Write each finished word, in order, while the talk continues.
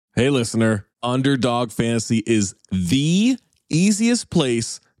Hey, listener, Underdog Fantasy is the easiest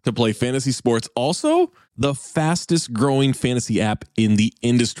place to play fantasy sports. Also, the fastest growing fantasy app in the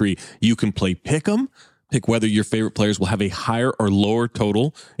industry. You can play Pick'em, pick whether your favorite players will have a higher or lower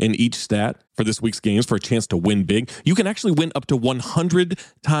total in each stat for this week's games for a chance to win big. You can actually win up to 100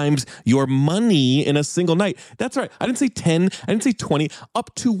 times your money in a single night. That's right. I didn't say 10. I didn't say 20.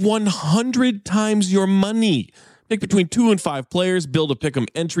 Up to 100 times your money. Pick between 2 and 5 players, build a Pick'em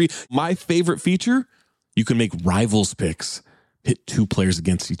entry. My favorite feature, you can make rivals picks. Pit 2 players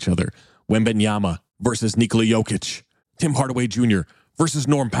against each other. Wembanyama versus Nikola Jokic. Tim Hardaway Jr. versus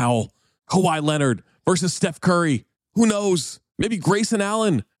Norm Powell. Kawhi Leonard versus Steph Curry. Who knows? Maybe Grayson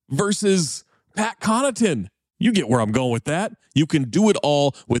Allen versus Pat Connaughton. You get where I'm going with that. You can do it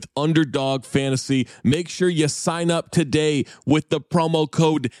all with Underdog Fantasy. Make sure you sign up today with the promo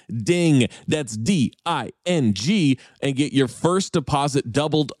code DING. That's DING. And get your first deposit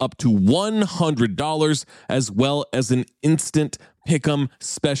doubled up to $100, as well as an instant Pick'em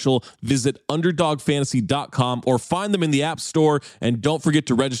special. Visit UnderdogFantasy.com or find them in the App Store. And don't forget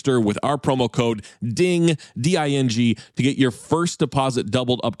to register with our promo code DING, D-I-N-G, to get your first deposit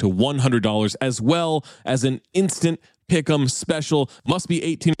doubled up to $100, as well as an instant Pick'em special. Must be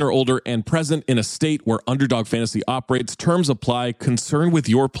 18 or older and present in a state where Underdog Fantasy operates. Terms apply. Concerned with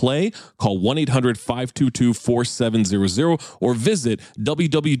your play? Call 1-800-522-4700 or visit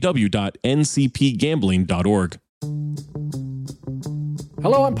www.ncpgambling.org.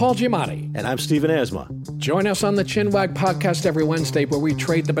 Hello, I'm Paul Giamatti. And I'm Stephen Asma. Join us on the Chinwag podcast every Wednesday, where we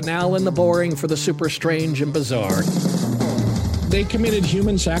trade the banal and the boring for the super strange and bizarre. They committed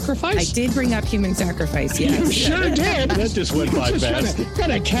human sacrifice? I did bring up human sacrifice, yes. You sure did. That just went by fast.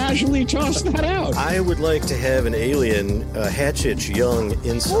 Kind of casually tossed that out. I would like to have an alien hatch its young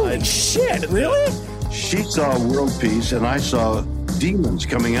inside. Holy shit, really? She saw world peace, and I saw demons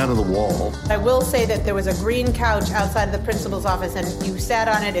coming out of the wall. I will say that there was a green couch outside of the principal's office, and you sat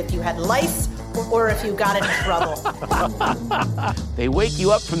on it if you had lice or if you got in trouble. They wake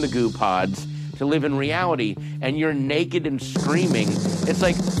you up from the goo pods to live in reality, and you're naked and screaming. It's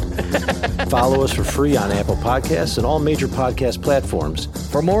like... Follow us for free on Apple Podcasts and all major podcast platforms.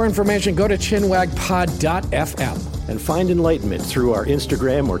 For more information, go to chinwagpod.fm. And find enlightenment through our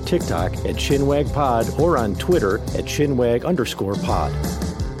Instagram or TikTok at ChinwagPod or on Twitter at Chinwag_pod.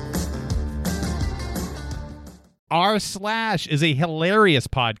 r/ is a hilarious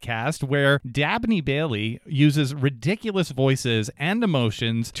podcast where Dabney Bailey uses ridiculous voices and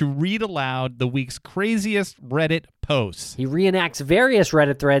emotions to read aloud the week's craziest Reddit posts. He reenacts various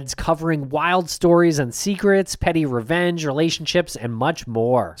Reddit threads covering wild stories and secrets, petty revenge, relationships, and much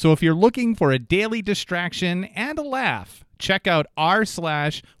more. So if you're looking for a daily distraction and a laugh, check out r/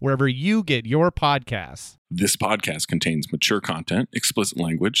 wherever you get your podcasts. This podcast contains mature content, explicit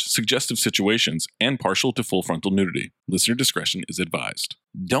language, suggestive situations, and partial to full frontal nudity. Listener discretion is advised.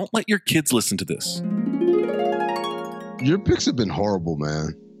 Don't let your kids listen to this. Your picks have been horrible,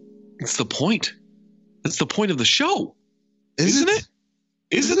 man. It's the point. That's the point of the show. Isn't it?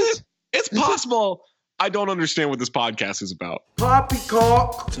 Isn't it? It's possible. I don't understand what this podcast is about.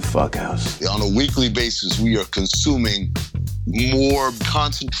 Poppycock. It's a fuck house. On a weekly basis, we are consuming more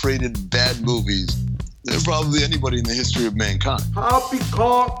concentrated bad movies than probably anybody in the history of mankind.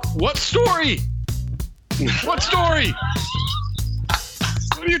 Poppycock. What story? What story?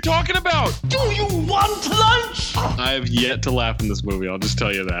 What are you talking about? Do you want lunch? I have yet to laugh in this movie. I'll just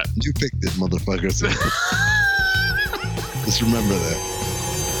tell you that. You picked it, motherfucker. So just remember that.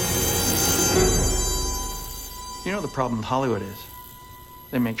 You know the problem with Hollywood is?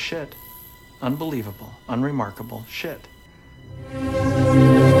 They make shit. Unbelievable, unremarkable shit.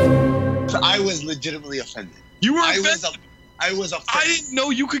 I was legitimately offended. You were offended? I was offended. I didn't know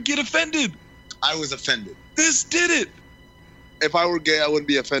you could get offended. I was offended. This did it. If I were gay, I wouldn't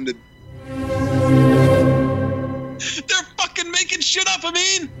be offended. They're fucking making shit up, I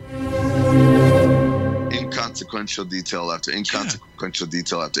mean. Inconsequential detail after inconsequential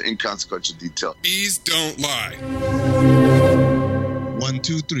detail after inconsequential detail. Please don't lie. 1,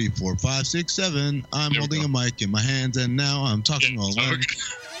 2, 3, 4, 5, 6, 7. I'm holding a mic in my hands, and now I'm talking all alone.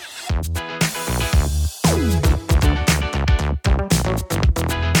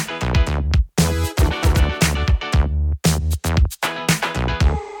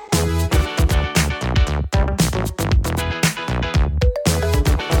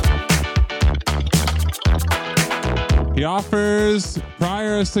 He offers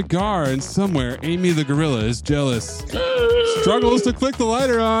Pryor a cigar, and somewhere Amy the gorilla is jealous. Struggles to click the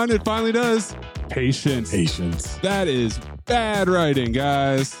lighter on. It finally does. Patience. Patience. That is Bad writing,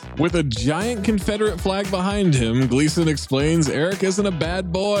 guys. With a giant Confederate flag behind him, Gleason explains Eric isn't a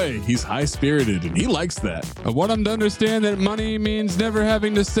bad boy. He's high-spirited, and he likes that. I want him to understand that money means never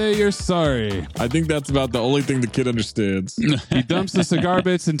having to say you're sorry. I think that's about the only thing the kid understands. He dumps the cigar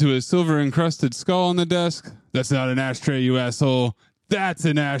bits into a silver-encrusted skull on the desk. That's not an ashtray, you asshole. That's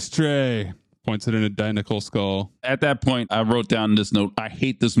an ashtray. Points at an identical skull. At that point, I wrote down this note. I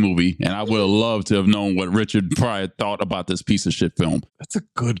hate this movie, and I would have loved to have known what Richard Pryor thought about this piece of shit film. That's a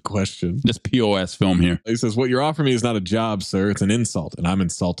good question. This POS film here. He says, what you're offering me is not a job, sir. It's an insult, and I'm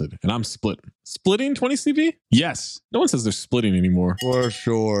insulted, and I'm splitting. Splitting 20 CV? Yes. No one says they're splitting anymore. For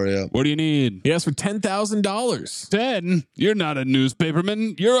sure, yeah. What do you need? He asked for $10,000. 10? You're not a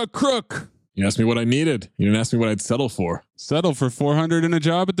newspaperman. You're a crook. You asked me what I needed. You didn't ask me what I'd settle for. Settle for $400 and a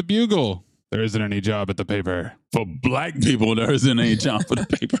job at the Bugle. There isn't any job at the paper. For black people, there isn't any job for the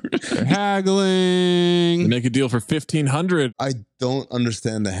paper. They're haggling. They make a deal for $1,500. I don't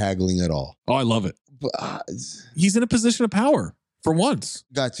understand the haggling at all. Oh, I love it. But, he's in a position of power for once.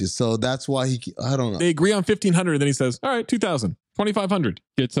 Got you. So that's why I don't know. They agree on $1,500, and then he says, all right, $2,000, $2,500.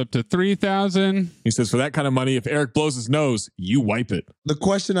 Gets up to $3,000. He says, for that kind of money, if Eric blows his nose, you wipe it. The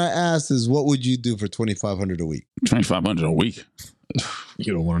question I asked is, what would you do for $2,500 a week? $2,500 a week.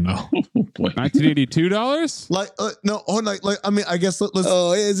 You don't want to know. $1982? Like no, like I mean, I guess let's.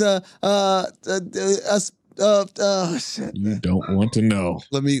 Oh, it's shit. You don't want to know.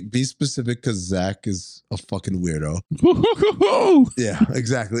 Let me be specific because Zach is a fucking weirdo. Yeah,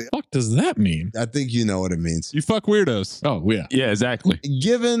 exactly. What does that mean? I think you know what it means. You fuck weirdos. Oh, yeah. Yeah, exactly.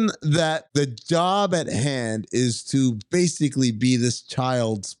 Given that the job at hand is to basically be this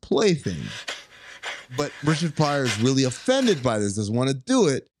child's plaything. But Richard Pryor is really offended by this, doesn't want to do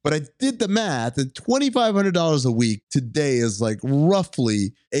it. But I did the math, and $2,500 a week today is like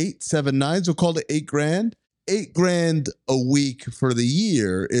roughly 8, 7, 9. So call it $8,000. $8,000 a week for the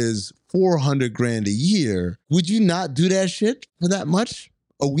year is $400,000 a year. Would you not do that shit for that much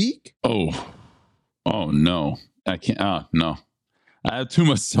a week? Oh no, I can't. No. I have too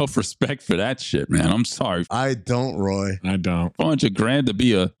much self-respect for that shit, man. I'm sorry. I don't, Roy. I don't. $400,000 to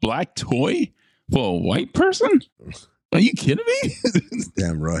be a black toy for a white person? Are you kidding me?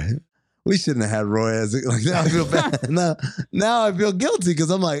 Damn, Roy. We shouldn't have had Roy as like now I feel bad. Now I feel guilty because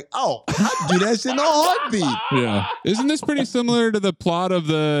I'm like, oh, I'd do that shit in a heartbeat. Yeah. Isn't this pretty similar to the plot of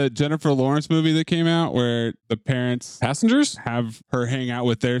the Jennifer Lawrence movie that came out where the parents Passengers have her hang out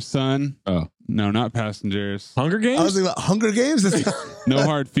with their son? Oh. No, not Passengers. Hunger Games? I was thinking about Hunger Games. No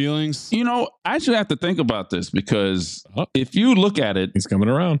Hard Feelings. You know, I actually have to think about this because if you look at it... He's coming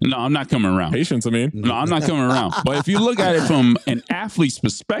around. No, I'm not coming around. Patience, I mean. No, I'm not coming around. But if you look at it from an athlete's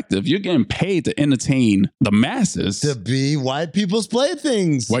perspective, you're getting paid to entertain the masses. To be white people's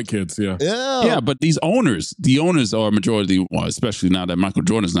playthings. White kids, yeah. Yeah, but the owners are majority, well, especially now that Michael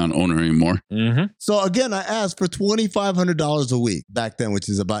Jordan's not an owner anymore. Mm-hmm. So again, I asked for $2,500 a week back then, which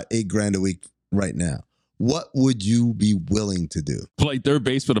is about $8,000 a week right now. What would you be willing to do? Play third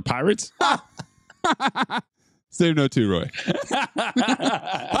base for the Pirates? Save no two, Roy.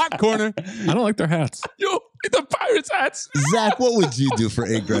 Hot corner. I don't like their hats. Yo, the Pirates hats. Zach, what would you do for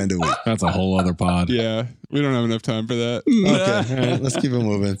 $8,000 a week? That's a whole other pod. Yeah, we don't have enough time for that. Okay, all right, let's keep it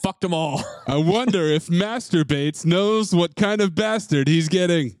moving. Fucked them all. I wonder if Master Bates knows what kind of bastard he's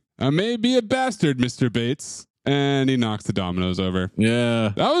getting. I may be a bastard, Mr. Bates. And he knocks the dominoes over.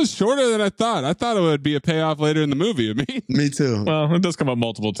 Yeah. That was shorter than I thought. I thought it would be a payoff later in the movie. Me too. Well, it does come up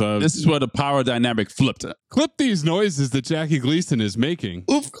multiple times. This is where the power dynamic flipped. Clip these noises that Jackie Gleason is making.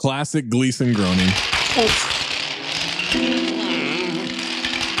 Oof. Classic Gleason groaning.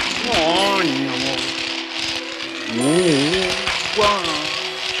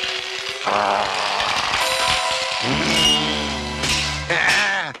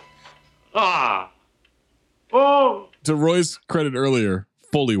 To Roy's credit earlier,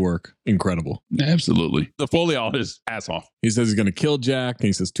 Foley work, incredible. Absolutely. The Foley all his ass off. He says he's going to kill Jack, and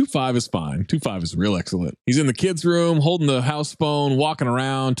he says 2.5 is fine. 2.5 is real excellent. He's in the kids' room, holding the house phone, walking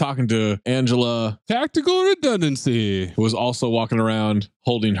around, talking to Angela. Tactical redundancy. Who was also walking around,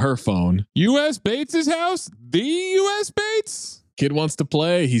 holding her phone. U.S. Bates' house? The U.S. Bates? Kid wants to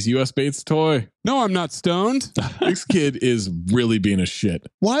play. He's U.S. Bates' toy. No, I'm not stoned. This kid is really being a shit.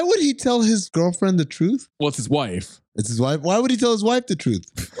 Why would he tell his girlfriend the truth? Well, it's his wife. It's his wife. Why would he tell his wife the truth?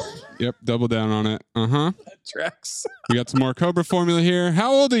 Yep, double down on it. Uh-huh. That tracks. We got some more Cobra formula here.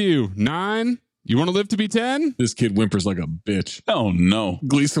 How old are you? 9? You want to live to be 10? This kid whimpers like a bitch. Oh, no.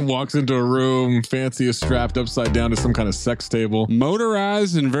 Gleason walks into a room. Fancy is strapped upside down to some kind of sex table.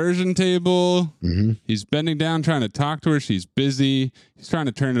 Motorized inversion table. Mm-hmm. He's bending down trying to talk to her. She's busy. He's trying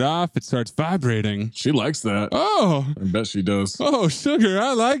to turn it off. It starts vibrating. She likes that. Oh. I bet she does. Oh, sugar.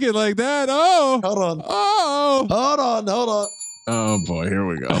 I like it like that. Oh. Hold on. Oh. Hold on. Oh, boy. Here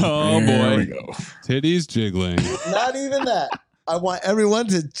we go. Oh, Here boy. we go. Titties jiggling. Not even that. I want everyone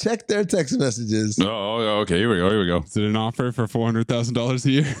to check their text messages. Oh, okay. Here we go. Is it an offer for $400,000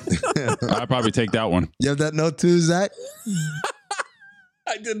 a year? I'd probably take that one. You have that note too, Zach?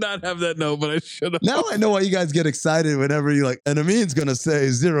 I did not have that note, but I should have. Now I know why you guys get excited whenever you like, and Amin's going to say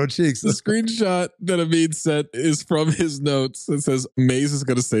 0 cheeks. The screenshot that Amin sent is from his notes. It says, Maze is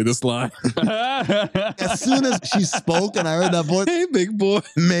going to say this line. As soon as she spoke and I heard that voice, Hey, big boy.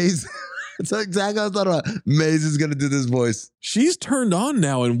 Maze. That's exactly what I was talking about. Maze is going to do this voice. She's turned on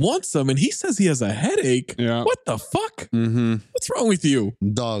now and wants some, and he says he has a headache. Yeah. What the fuck? Mm-hmm. What's wrong with you?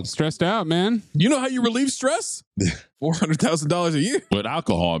 Dog. Stressed out, man. You know how you relieve stress? $400,000 a year. With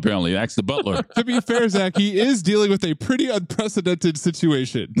alcohol, apparently. Ask the butler. To be fair, Zach, he is dealing with a pretty unprecedented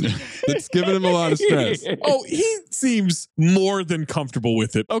situation that's given him a lot of stress. Oh, he seems more than comfortable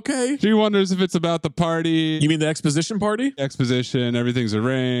with it. Okay. She wonders if it's about the party. You mean the exposition party? Exposition, everything's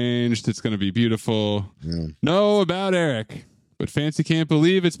arranged. It's going to be beautiful. Yeah. No, about Eric. But Fancy can't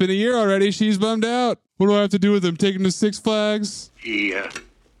believe it's been a year already. She's bummed out. What do I have to do with him? Take him to Six Flags? He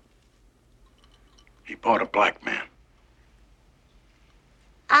bought a black man.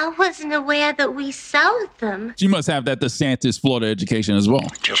 I wasn't aware that we sold them. She must have that DeSantis Florida education as well.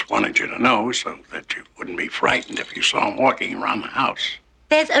 Just wanted you to know so that you wouldn't be frightened if you saw him walking around the house.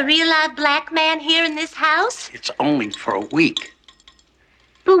 There's a real live black man here in this house? It's only for a week.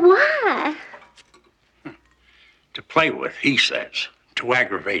 But why? To play with, he says. To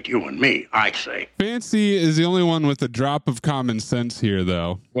aggravate you and me, I say. Fancy is the only one with a drop of common sense here,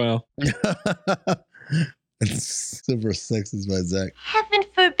 though. Well. It's super sexist by Zach. Heaven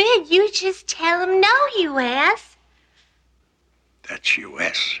forbid you just tell him no, U.S. That's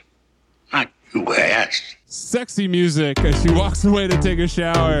U.S., not U.S. Sexy music as she walks away to take a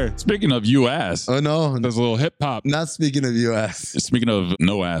shower. Speaking of U.S. Oh, no. There's a little hip hop. Not speaking of U.S. Speaking of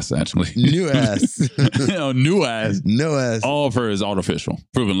no ass, actually. New ass. No, new ass. No ass. All of her is artificial.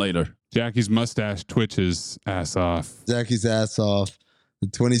 Proven later. Jackie's mustache twitches ass off. Jackie's ass off. The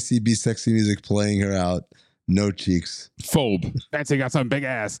 20 CB sexy music playing her out. No cheeks. Phobe. Fancy got some big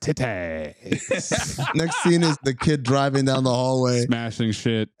ass titties. Next scene is the kid driving down the hallway. Smashing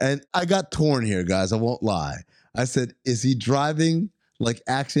shit. And I got torn here, guys. I won't lie. I said, is he driving like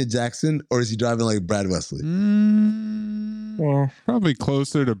Action Jackson or is he driving like Brad Wesley? Well, probably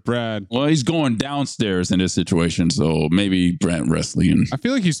closer to Brad. Well, he's going downstairs in this situation, so maybe Brad Wesley. And I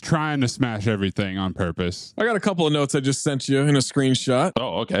feel like he's trying to smash everything on purpose. I got a couple of notes I just sent you in a screenshot.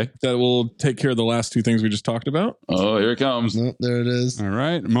 Oh, okay. That will take care of the last two things we just talked about. Oh, here it comes. Oh, there it is. All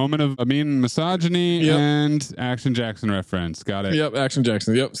right. Moment of misogyny and Action Jackson reference. Got it. Yep. Action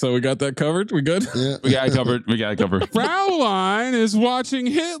Jackson. Yep. So we got that covered. We good? Yeah. We got it covered. Fraulein is watching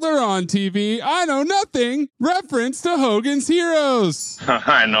Hitler on TV. I know nothing. Reference to Hogan's Heroes.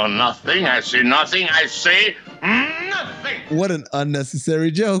 I know nothing. I see nothing. I say nothing. What an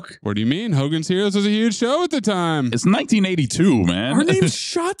unnecessary joke. What do you mean? Hogan's Heroes was a huge show at the time. It's 1982, man. Her name's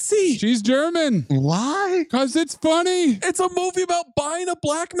Shotzi. She's German. Why? Because it's funny. It's a movie about buying a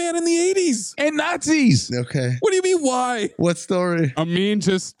black man in the 80s. And Nazis. Okay. What do you mean, why? What story? Amin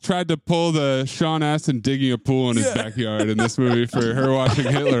just tried to pull the Sean Astin digging a pool in his backyard in this movie for her watching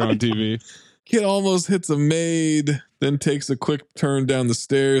Hitler on TV. Kid almost hits a maid, then takes a quick turn down the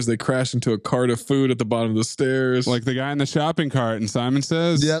stairs. They crash into a cart of food at the bottom of the stairs. Like the guy in the shopping cart, and Simon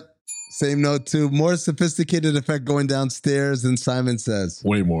Says. Yep. Same note too. More sophisticated effect going downstairs than Simon Says.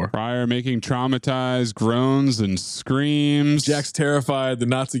 Way more. Pryor making traumatized groans and screams. Jack's terrified. The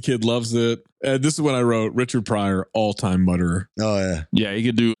Nazi kid loves it. This is what I wrote. Richard Pryor, all-time mutterer. Oh, yeah. Yeah, he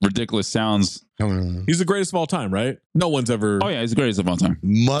could do ridiculous sounds. He's the greatest of all time, right? No one's ever... Oh, yeah, he's the greatest of all time.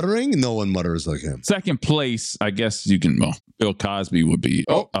 Muttering? No one mutters like him. Second place, I guess you can... Well, Bill Cosby would be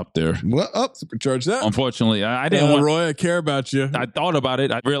up there. What? Up? Supercharge that. Unfortunately, I didn't want... Roy, I care about you. I thought about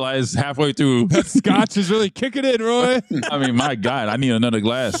it. I realized halfway through... That scotch is really kicking in, Roy. I mean, my God, I need another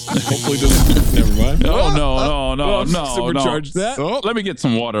glass. Hopefully doesn't... Never mind. Oh, no. Supercharge that. Oh, let me get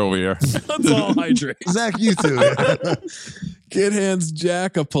some water over here. Let's all hydrate. Zach, you too. Kid hands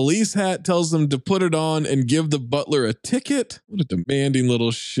Jack a police hat, tells him to put it on and give the butler a ticket. What a demanding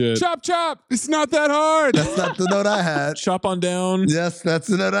little shit. Chop, chop. It's not that hard. That's not the note I had. Chop on down. Yes, that's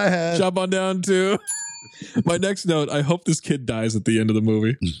the note I had. Chop on down too. My next note, I hope this kid dies at the end of the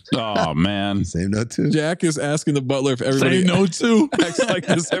movie. Oh, man. Same note, too. Jack is asking the butler if everybody Same note, too. acts like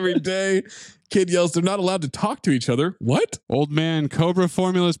this every day. Kid yells, they're not allowed to talk to each other. What? Old man Cobra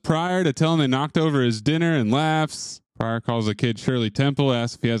formulas Pryor to tell him they knocked over his dinner and laughs. Pryor calls the kid Shirley Temple,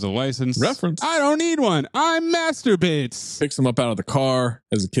 asks if he has a license. Reference. I don't need one. I'm masturbates. Picks him up out of the car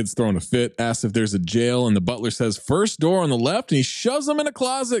as the kid's throwing a fit, asks if there's a jail, and the butler says, first door on the left, and he shoves him in a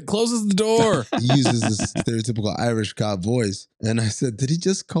closet, closes the door. He uses this stereotypical Irish cop voice. And I said, did he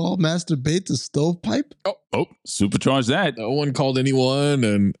just call masturbates a stovepipe? Oh, supercharge that. No one called anyone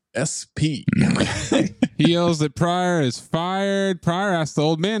an SP. He yells that Pryor is fired. Pryor asks the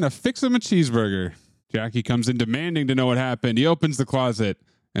old man to fix him a cheeseburger. Jackie comes in demanding to know what happened. He opens the closet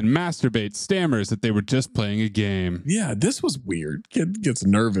and masturbates, stammers that they were just playing a game. Yeah, this was weird. Kid gets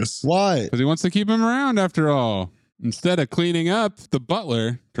nervous. Why? Because he wants to keep him around after all. Instead of cleaning up, the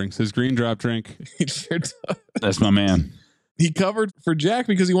butler drinks his green drop drink. He sure does. That's my man. He covered for Jack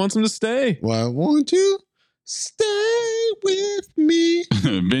because he wants him to stay. Why won't you stay with me?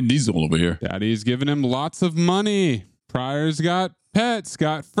 Vin Diesel over here. Daddy's giving him lots of money. Pryor's got pets,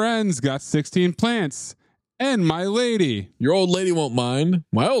 got friends, got 16 plants, and my lady. Your old lady won't mind.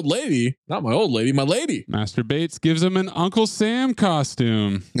 My old lady? Not my old lady, my lady. Master Bates gives him an Uncle Sam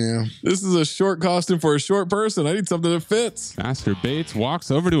costume. Yeah. This is a short costume for a short person. I need something that fits. Master Bates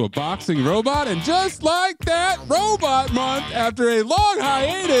walks over to a boxing robot, and just like that, Robot Month, after a long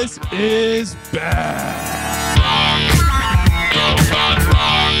hiatus, is back. Robot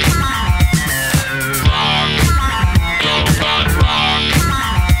rock.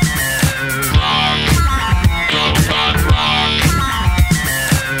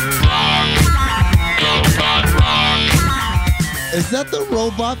 Is that the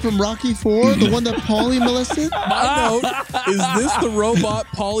robot from Rocky IV? The one that Paulie molested? My note, is this the robot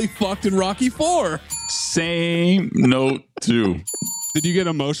Paulie fucked in Rocky IV? Same note, too. Did you get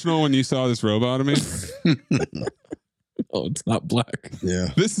emotional when you saw this robotomy? Oh, it's not black. Yeah.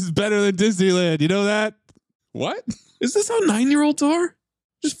 This is better than Disneyland. You know that? What? Is this how 9-year-olds are?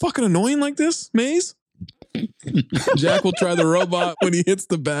 Just fucking annoying like this, Maze? Jack will try the robot when he hits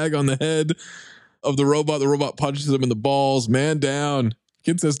the bag on the head of the robot. The robot punches him in the balls. Man down.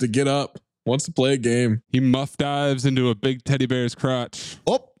 Kid says to get up. Wants to play a game. He muff dives into a big teddy bear's crotch.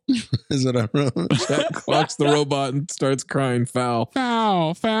 Oh, is what I wrote. Jack clocks the robot and starts crying foul.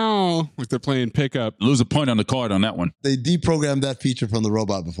 Foul, foul. Like they're playing pickup. Lose a point on the card on that one. They deprogrammed that feature from the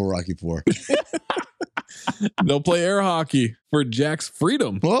robot before Rocky IV. They'll play air hockey for Jack's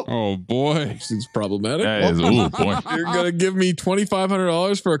freedom. Oh boy. Seems problematic. That is, ooh, boy. You're going to give me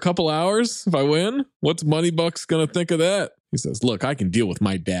 $2,500 for a couple hours if I win? What's Moneybucks going to think of that? He says, look, I can deal with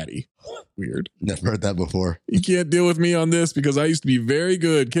my daddy. Weird. Never heard that before. You can't deal with me on this because I used to be very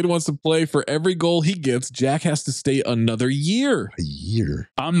good. Kid wants to play for every goal he gets. Jack has to stay another year. A year.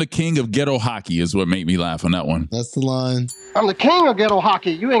 I'm the king of ghetto hockey is what made me laugh on that one. That's the line. I'm the king of ghetto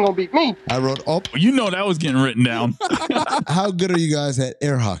hockey. You ain't gonna beat me. I wrote, oh. You know that was getting written down. How good are you guys at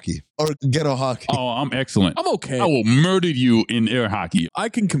air hockey or ghetto hockey? Oh, I'm excellent. I'm okay. I will murder you in air hockey. I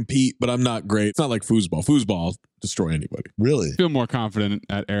can compete, but I'm not great. It's not like foosball. Foosball destroy anybody. Really? I feel more confident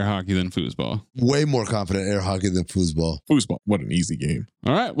at air hockey than foosball. Way more confident air hockey than foosball. Foosball. What an easy game.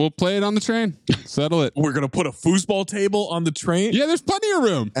 All right, we'll play it on the train. Settle it. We're going to put a foosball table on the train? Yeah, there's plenty of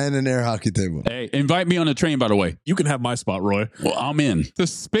room. And an air hockey table. Hey, invite me on the train, by the way. You can have my spot, Roy. Well, I'm in. The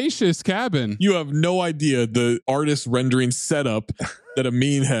spacious cabin. You have no idea the artist rendering setup that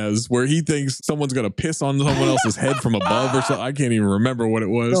Amin has where he thinks someone's going to piss on someone else's head from above or something. I can't even remember what it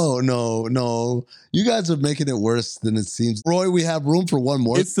was. No. You guys are making it worse than it seems. Roy, we have room for one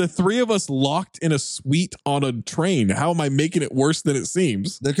more. It's the three of us locked in a suite on a train. How am I making it worse than it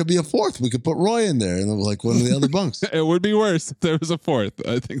seems? There could be a fourth. We could put Roy in there and like one of the other bunks. It would be worse if there was a fourth.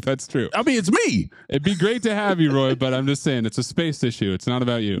 I think that's true. I mean, it's me. It'd be great to have you, Roy, but I'm just saying it's a space issue. It's not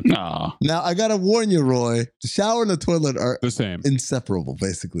about you. Nah. Now, I got to warn you, Roy, the shower and the toilet are the same. Inseparable,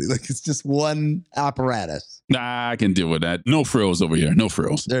 basically. Like it's just one apparatus. Nah, I can deal with that. No frills over here. No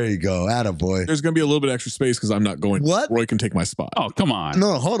frills. There you go. Attaboy. There's going to be a little bit extra space because I'm not going. What? Roy can take my spot. Oh, come on.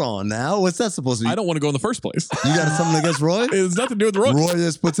 No, hold on now. What's that supposed to be? I don't want to go in the first place. You got something against Roy? It has nothing to do with Roy. Roy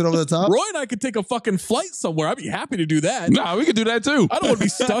just puts it over the top? Roy and I could take a fucking flight somewhere. I'd be happy to do that. Nah, we could do that too. I don't want to be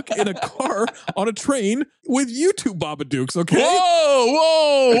stuck in a car on a train with you two Babadukes, okay?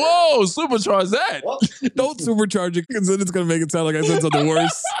 Whoa. Supercharge that. Don't supercharge it because then it's going to make it sound like I said something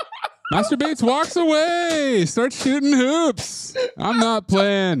worse. Master Bates walks away, starts shooting hoops. I'm not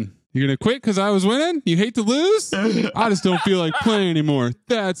playing. You're going to quit because I was winning? You hate to lose? I just don't feel like playing anymore.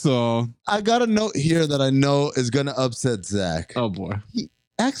 That's all. I got a note here that I know is going to upset Zach. Oh, boy.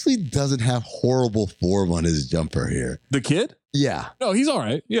 actually doesn't have horrible form on his jumper here. The kid? Yeah. No, he's all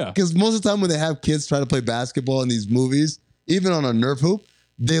right. Yeah. Because most of the time when they have kids try to play basketball in these movies, even on a Nerf hoop,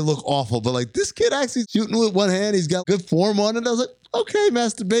 they look awful. But like this kid actually shooting with one hand, he's got good form on it. I was like, okay,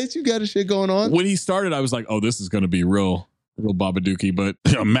 Master Bates, you got a shit going on. When he started, I was like, oh, this is going to be real Babadookie, but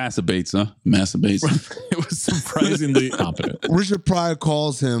Master Bates, huh? Master Bates. It was surprisingly competent. Richard Pryor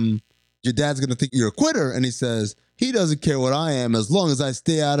calls him, your dad's going to think you're a quitter. And he says, he doesn't care what I am as long as I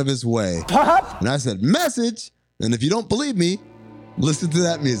stay out of his way. And I said, message. And if you don't believe me, listen to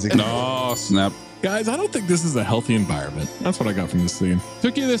that music. Oh, snap. Guys, I don't think this is a healthy environment. That's what I got from this scene.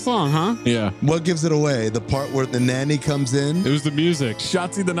 Took you this long, huh? Yeah. What gives it away? The part where the nanny comes in? It was the music.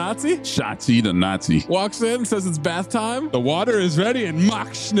 Shotzi the Nazi? Shotzi the Nazi. Walks in, says it's bath time. The water is ready and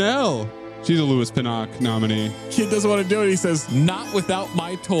Mach Schnell. She's a Louis Pinnock nominee. Kid doesn't want to do it. He says, not without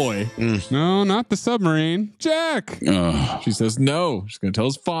my toy. No, not the submarine. Jack. She says, no. She's going to tell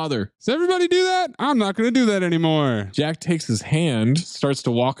his father. Does everybody do that? I'm not going to do that anymore. Jack takes his hand, starts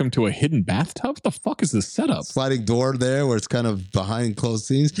to walk him to a hidden bathtub. What the fuck is this setup? Sliding door there where it's kind of behind closed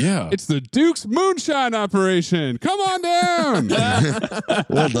scenes. Yeah. It's the Duke's moonshine operation. Come on down.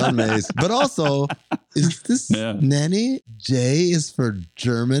 Well done, Mace. But also, is this nanny? J is for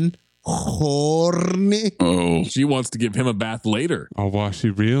German. Horny. Oh, she wants to give him a bath later. I'll wash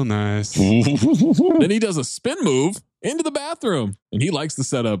you real nice. Then he does a spin move into the bathroom, and he likes the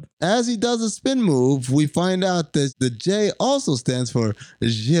setup. As he does a spin move, we find out that the J also stands for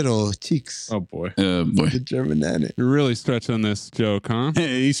Giro Cheeks. Oh boy. Boy. The German nanny. You're really stretching this joke, huh?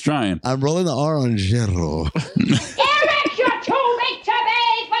 Hey, he's trying. I'm rolling the R on Giro. Eric, you're too late to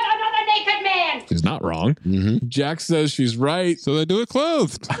bathe with another naked man. She's not wrong. Jack says she's right. So they do it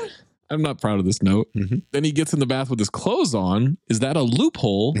clothed. I'm not proud of this note. Then he gets in the bath with his clothes on. Is that a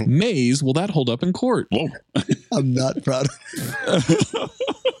loophole? Maze, will that hold up in court? Whoa. I'm not proud of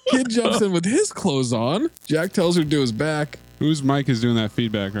Kid jumps in with his clothes on. Jack tells her to do his back. Whose mic is doing that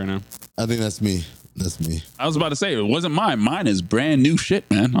feedback right now? I think that's me. That's me. I was about to say, it wasn't mine. Mine is brand new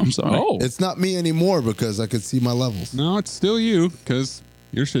shit, man. I'm sorry. Oh. It's not me anymore because I could see my levels. No, it's still you because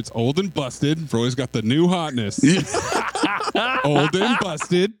your shit's old and busted. Roy's got the new hotness. Old and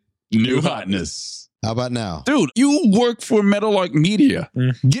busted. New hotness. How about now? Dude, you work for Metal Like Media.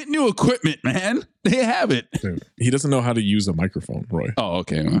 Get new equipment, man. They have it. Dude, he doesn't know how to use a microphone, Roy. Oh,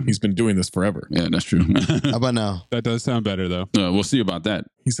 okay. He's been doing this forever. Yeah, that's true. How about now? That does sound better, though. We'll see about that.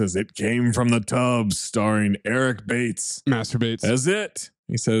 He says, it came from the tub, starring Eric Bates. Master Bates. That's it.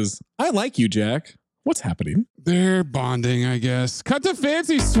 He says, I like you, Jack. What's happening? They're bonding, I guess. Cut to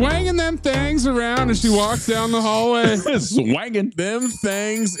Fancy swinging them things around as she walks down the hallway. Swanging. Them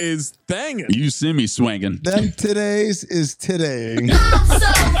things is thangin'. You see me swanging. Them today's is todaying. I'm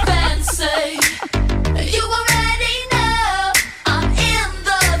so fancy. You already know I'm in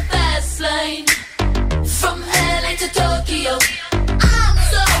the fast lane. From LA to Tokyo. I'm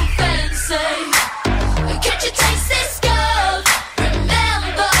so fancy. Can't you taste this gold?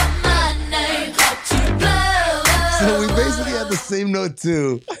 Remember my name. So we basically had the same note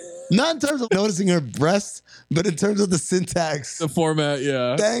too. Not in terms of noticing her breasts, but in terms of the syntax. The format,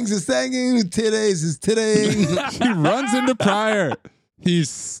 yeah. Thangs is thanging, today's is today. He runs into Pryor.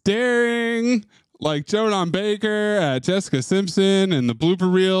 He's staring like Joan Baker at Jessica Simpson and the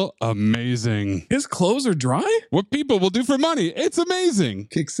blooper reel. Amazing. His clothes are dry? What people will do for money. It's amazing.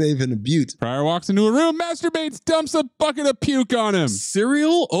 Kick, save, and a butte. Pryor walks into a room. Master Bates dumps a bucket of puke on him.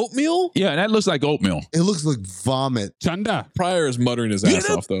 Cereal? Oatmeal? Yeah, that looks like oatmeal. It looks like vomit. Chanda. Pryor is muttering his ass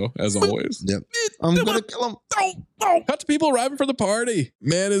off, though, as always. Yep. I'm going to kill him. Cut to people arriving for the party.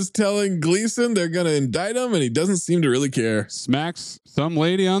 Man is telling Gleason they're going to indict him, and he doesn't seem to really care. Smacks some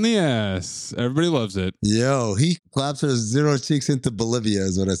lady on the ass. Everybody loves it. Yo, he claps her zero cheeks into Bolivia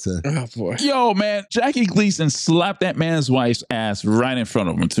is what I said. Oh, boy. Yo, man, Jackie Gleason slapped that man's wife's ass right in front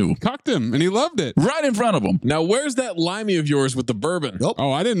of him, too. Cocked him, and he loved it. Right in front of him. Now, where's that limey of yours with the bourbon? Nope.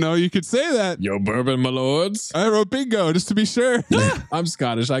 Oh, I didn't know you could say that. Yo, bourbon, my lords. I wrote bingo just to be sure. I'm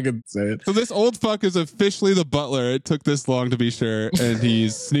Scottish. I could say it. So this old fuck is officially the butler. It took this long to be sure, and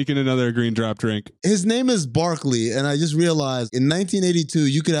he's sneaking another green drop drink. His name is Barkley, and I just realized in 1982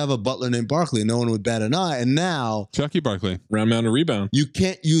 you could have a butler named Barkley. No one would bat an eye. And now Chucky Barkley. Round, mound, and rebound. You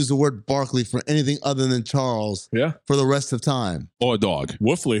can't use the word Barkley for anything other than Charles for the rest of time. Or a dog.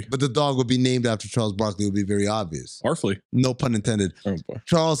 Woofley. But the dog would be named after Charles Barkley. It would be very obvious. Barfley. No pun intended. Oh, boy.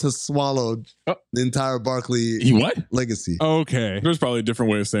 Charles has swallowed the entire Barkley legacy. Okay. There's probably a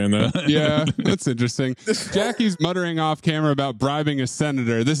different way of saying that. Yeah, that's interesting. Jackie's muttering off camera about bribing a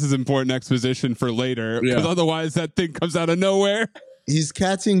senator. This is important exposition for later, because otherwise that thing comes out of nowhere. He's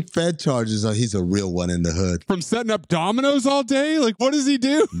catching Fed charges. He's a real one in the hood. From setting up dominoes all day? Like, what does he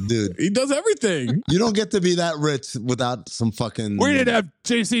do? Dude. He does everything. You don't get to be that rich without some fucking... We didn't have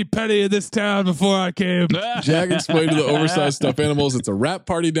J.C. Penney in this town before I came. Jack explained to the oversized stuffed animals it's a wrap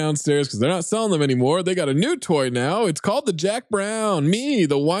party downstairs because they're not selling them anymore. They got a new toy now. It's called the Jack Brown. Me,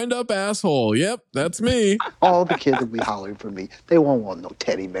 the wind-up asshole. Yep, that's me. All the kids will be hollering for me. They won't want no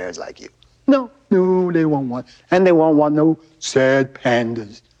teddy bears like you. No, they won't want. And they won't want no sad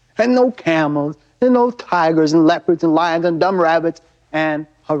pandas. And no camels. And no tigers and leopards and lions and dumb rabbits and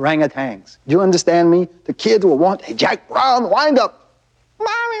orangutans. Do you understand me? The kids will want a Jack Brown wind-up. Mommy,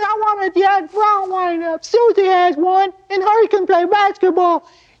 I want a Jack Brown wind-up. Susie has one, and Hurry can play basketball.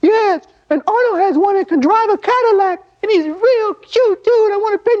 Yes, and Arnold has one that can drive a Cadillac, and he's real cute, too, and I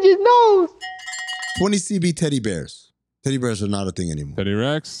want to pinch his nose. 20 CB teddy bears. Teddy bears are not a thing anymore. Teddy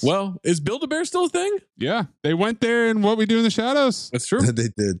Rex. Well, is Build-A-Bear still a thing? Yeah. They went there in What We Do in the Shadows. That's true. They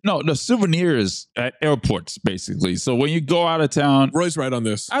did. No, the souvenirs at airports, basically. So when you go out of town. Roy's right on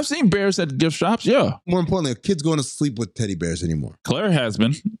this. I've seen bears at gift shops, yeah. More importantly, a kid's going to sleep with teddy bears anymore. Claire has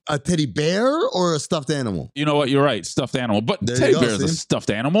been. A teddy bear or a stuffed animal? You know what? You're right. Stuffed animal. But There teddy you go, bear is a see?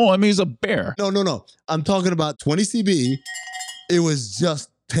 stuffed animal. I mean, he's a bear. No. I'm talking about 20 CB. It was just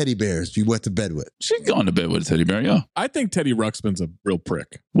teddy bears you went to bed with. She's gone to bed with a teddy bear, yeah. I think Teddy Ruxpin's a real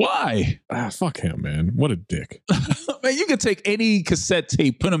prick. Why? Fuck him, man. What a dick. Man, you can take any cassette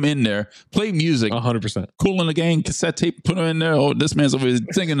tape, put him in there, play music. 100%. Cool in the Gang, cassette tape, put him in there. Oh, this man's over here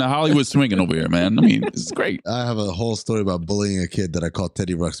singing the Hollywood swinging over here, man. I mean, it's great. I have a whole story about bullying a kid that I called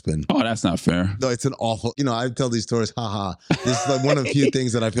Teddy Ruxpin. Oh, that's not fair. No, it's an awful, I tell these stories, haha. This is like one of the few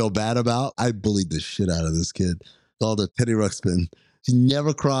things that I feel bad about. I bullied the shit out of this kid. Called her Teddy Ruxpin. She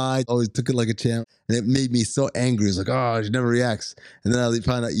never cried, always took it like a champ. And it made me so angry. It's like, oh, she never reacts. And then I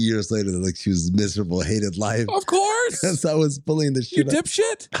find out years later that like she was miserable, hated life. Of course. Because I was bullying the shit You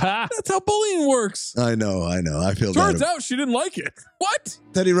dipshit. That's how bullying works. I know. I feel bad. Turns out she didn't like it. What?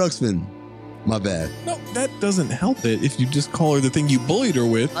 Teddy Ruxpin. My bad. No, that doesn't help it if you just call her the thing you bullied her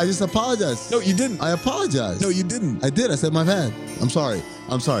with. I just apologized. No, you didn't. I apologized. No, you didn't. I did. I said my bad. I'm sorry.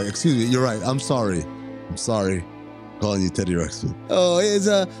 Excuse me. You're right. I'm sorry. Calling you Teddy Ruxpin. Oh, it's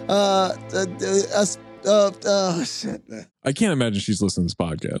shit. I can't imagine she's listening to this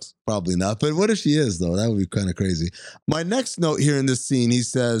podcast. Probably not. But what if she is, though? That would be kind of crazy. My next note here in this scene, he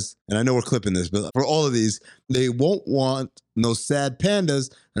says, and I know we're clipping this, but for all of these, they won't want no sad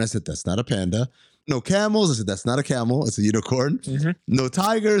pandas. And I said, that's not a panda. No camels. I said, that's not a camel. It's a unicorn. Mm-hmm. No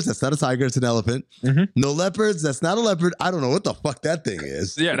tigers. That's not a tiger. It's an elephant. Mm-hmm. No leopards. That's not a leopard. I don't know what the fuck that thing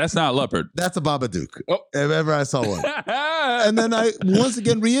is. Yeah, that's not a leopard. That's a Babadook. Oh. If ever I saw one. And then I once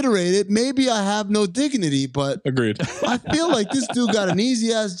again reiterated, maybe I have no dignity, but agreed. I feel like this dude got an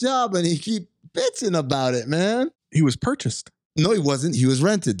easy ass job and he keep bitching about it, man. He was purchased. No, he wasn't. He was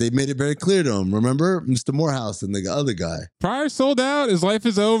rented. They made it very clear to him. Remember? Mr. Morehouse and the other guy. Pryor sold out. His life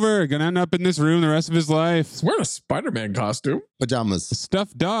is over. Gonna end up in this room the rest of his life. He's wearing a Spider-Man costume. Pajamas. The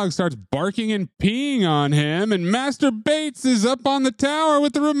stuffed dog starts barking and peeing on him, and Master Bates is up on the tower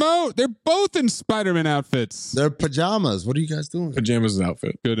with the remote. They're both in Spider-Man outfits. They're pajamas. What are you guys doing? Pajamas is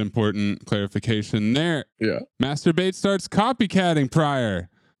outfit. Good, important clarification there. Yeah. Master Bates starts copycatting Pryor.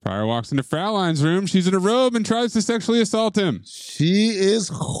 Pryor walks into Fraulein's room. She's in a robe and tries to sexually assault him. She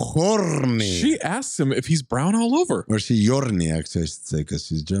is horny. She asks him if he's brown all over. Or she yorny, actually, I should say, because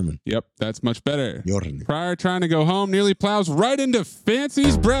she's German. Yep, that's much better. Yorny. Pryor, trying to go home, nearly plows right into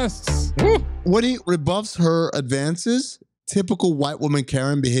Fancy's breasts. Woo. When he rebuffs her advances, typical white woman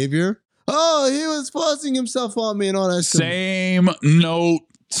Karen behavior. Oh, he was forcing himself on me and all that shit. Same note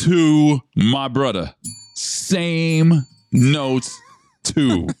to my brother. Same note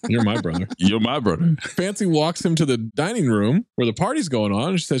to You're my brother. You're my brother. Fancy walks him to the dining room where the party's going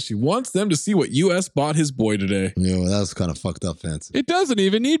on. She says she wants them to see what US bought his boy today. Yeah, well, that was kind of fucked up, Fancy. It doesn't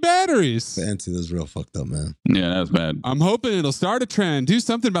even need batteries. Fancy, that's real fucked up, man. Yeah, that's bad. I'm hoping it'll start a trend. Do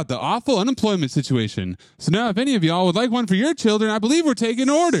something about the awful unemployment situation. So now if any of y'all would like one for your children, I believe we're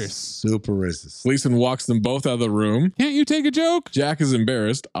taking orders. Super racist. Gleason walks them both out of the room. Can't you take a joke? Jack is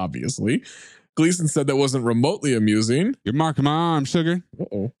embarrassed, obviously. Gleason said that wasn't remotely amusing. You're marking my arm, sugar.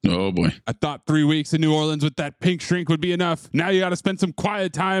 Uh-oh. Oh, boy. I thought 3 weeks in New Orleans with that pink shrink would be enough. Now you got to spend some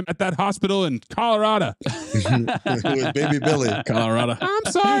quiet time at that hospital in Colorado. With baby Billy. Colorado.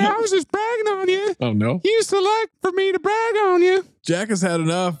 I'm sorry. I was just bragging on you. Oh, no. You used to like for me to brag on you. Jack has had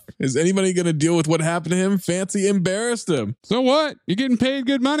enough. Is anybody going to deal with what happened to him? Fancy embarrassed him. So what? You're getting paid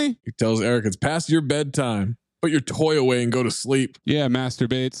good money? He tells Eric it's past your bedtime. Put your toy away and go to sleep. Yeah,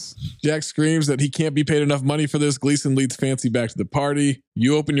 masturbates. Jack screams that he can't be paid enough money for this. Gleason leads Fancy back to the party.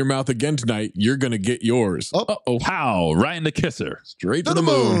 You open your mouth again tonight, you're going to get yours. Uh-oh. Pow, right in the kisser. Straight to the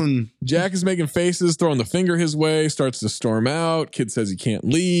moon. Jack is making faces, throwing the finger his way, starts to storm out. Kid says he can't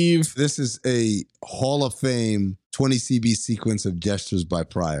leave. This is a Hall of Fame 20 CB sequence of gestures by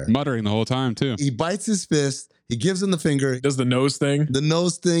Pryor. Muttering the whole time, too. He bites his fist. He gives him the finger. Does the nose thing. The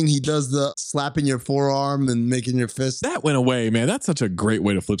nose thing. He does the slapping your forearm and making your fist. That went away, man. That's such a great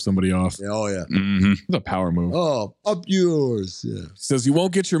way to flip somebody off. Yeah, oh, yeah. Mm-hmm. It's a power move. Oh, up yours. Yeah. He says, you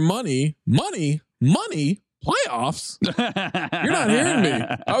won't get your money. Money? Playoffs? You're not hearing me.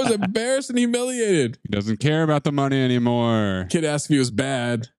 I was embarrassed and humiliated. He doesn't care about the money anymore. Kid asks if he was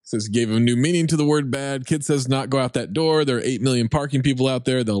bad. Says he gave him new meaning to the word bad. Kid says not go out that door. There are 8 million parking people out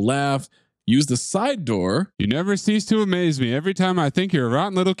there. They'll laugh. Use the side door. You never cease to amaze me. Every time I think you're a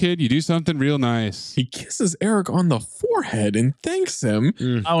rotten little kid, you do something real nice. He kisses Eric on the forehead and thanks him.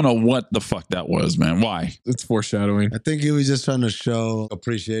 I don't know what the fuck that was, man. Why? It's foreshadowing. I think he was just trying to show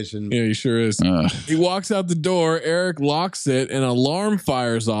appreciation. Yeah, he sure is. He walks out the door. Eric locks it. An alarm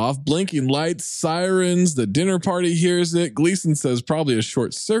fires off. Blinking lights, sirens. The dinner party hears it. Gleason says probably a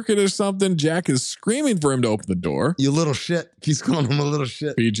short circuit or something. Jack is screaming for him to open the door. You little shit. He's calling him a little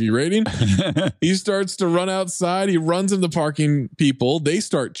shit. PG rating. He starts to run outside. He runs into the parking people. They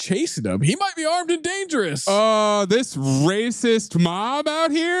start chasing him. He might be armed and dangerous. Oh, this racist mob out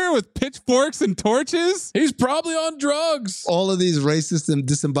here with pitchforks and torches? He's probably on drugs. All of these racist and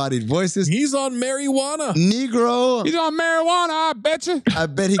disembodied voices. He's on marijuana. Negro. He's on marijuana, I betcha. I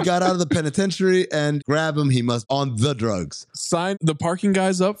bet he got out of the penitentiary and grab him. He must on the drugs. Sign the parking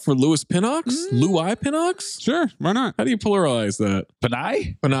guys up for Louis Pinnox? Louis Pinnox? Sure, why not? How do you pluralize that?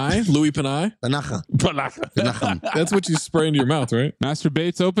 Panay? Panay? Louis Panay? Panaka. That's what you spray into your mouth, right? Master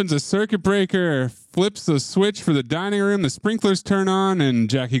Bates opens a circuit breaker, flips the switch for the dining room, the sprinklers turn on, and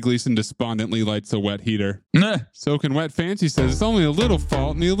Jackie Gleason despondently lights a wet heater. Soaking Wet Fancy says it's only a little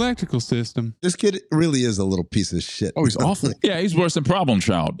fault in the electrical system. This kid really is a little piece of shit. Oh, he's awful. Yeah, he's worse than Problem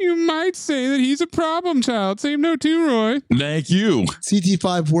Child. You might say that he's a problem child. Same note too, Roy. Thank you.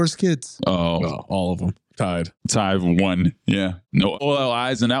 CT5 worst kids. Oh, all of them. Tied 1. Yeah. No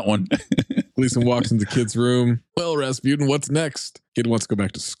eyes in that one. Gleason walks into the kid's room. Well, Rasputin, what's next? Kid wants to go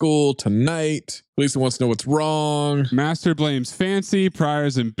back to school tonight. Gleason wants to know what's wrong. Master blames Fancy.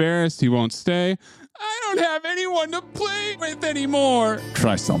 Pryor's embarrassed. He won't stay. I don't have anyone to play with anymore.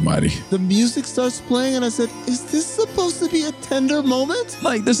 Christ almighty. The music starts playing and I said, is this supposed to be a tender moment?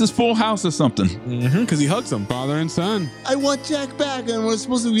 Like this is Full House or something. Because he hugs him. Father and son. I want Jack back. And we're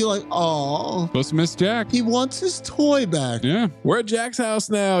supposed to be like, oh. Supposed to miss Jack. He wants his toy back. Yeah. We're at Jack's house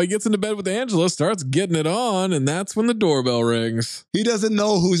now. He gets into bed with Angela, starts getting it on, and that's when the doorbell rings. He doesn't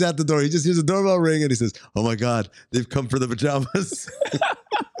know who's at the door. He just hears the doorbell ring and he says, oh my God, they've come for the pajamas.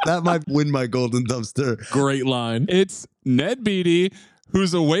 That might win my golden dumpster. Great line. It's Ned Beatty,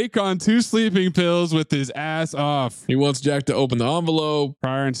 who's awake on 2 sleeping pills with his ass off. He wants Jack to open the envelope.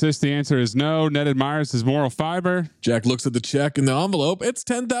 Pryor insists the answer is no. Ned admires his moral fiber. Jack looks at the check in the envelope. It's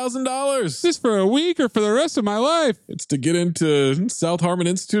 $10,000. Is this for a week or for the rest of my life? It's to get into South Harmon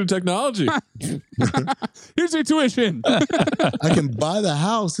Institute of Technology. Here's your tuition. I can buy the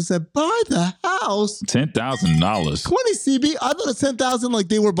house. I said, buy the house. $10,000. 20 CB. I thought it's 10,000 like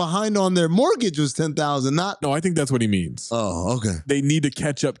they were behind on their mortgage was 10,000. Not. No, I think that's what he means. Oh, okay. They need to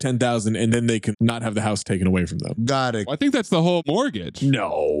catch up 10,000 and then they can not have the house taken away from them. Got it. Well, I think that's the whole mortgage.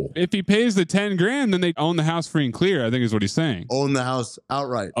 No. If he pays the 10 grand, then they own the house free and clear, I think is what he's saying. Own the house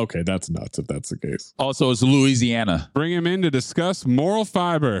outright. Okay, that's nuts if that's the case. Also, it's Louisiana. Bring him in to discuss moral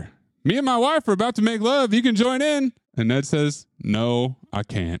fiber. Me and my wife are about to make love. You can join in. And Ned says, no, I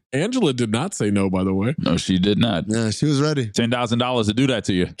can't. Angela did not say no, by the way. No, she did not. Yeah, she was ready. $10,000 to do that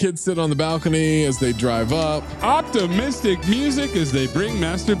to you. Kids sit on the balcony as they drive up. Optimistic music as they bring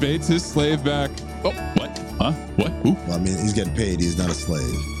Master Bates his slave back. Oh, what? Huh? What? Who? Well, I mean, he's getting paid. He's not a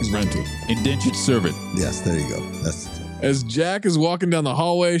slave. He's rented. Indentured servant. Yes, there you go. That's the term. As Jack is walking down the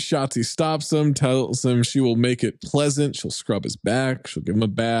hallway, Shotzi stops him, tells him she will make it pleasant. She'll scrub his back. She'll give him a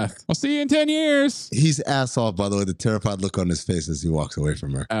bath. I'll see you in 10 years. He's ass off, by the way, the terrified look on his face as he walks away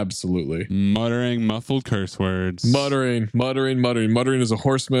from her. Absolutely. Muttering muffled curse words. Muttering as a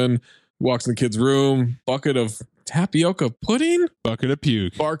horseman. Walks in the kid's room. Bucket of tapioca pudding? Bucket of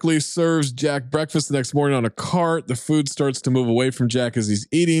puke. Barkley serves Jack breakfast the next morning on a cart. The food starts to move away from Jack as he's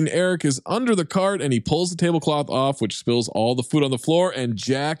eating. Eric is under the cart and he pulls the tablecloth off, which spills all the food on the floor, and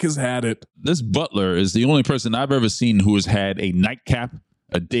Jack has had it. This butler is the only person I've ever seen who has had a nightcap,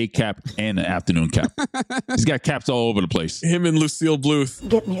 a day cap and an afternoon cap. He's got caps all over the place. Him and Lucille Bluth.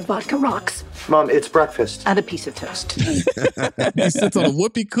 Get me a vodka rocks. Mom, it's breakfast. And a piece of toast. He sits on a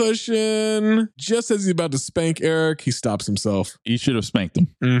whoopee cushion. Just as he's about to spank Eric, he stops himself. He should have spanked him.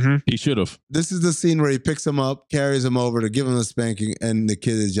 Mm-hmm. He should have. This is the scene where he picks him up, carries him over to give him a spanking, and the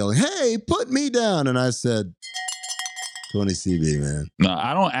kid is yelling, "Hey, put me down!" And I said, 20 CB, man. No,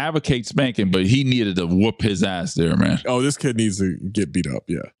 I don't advocate spanking, but he needed to whoop his ass there, man. Oh, this kid needs to get beat up,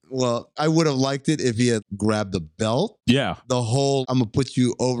 yeah. Well, I would have liked it if he had grabbed the belt. Yeah. The whole, I'm going to put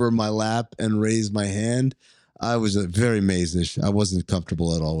you over my lap and raise my hand. I was very maze-ish. I wasn't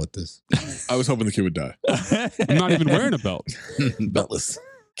comfortable at all with this. I was hoping the kid would die. I'm not even wearing a belt. Beltless.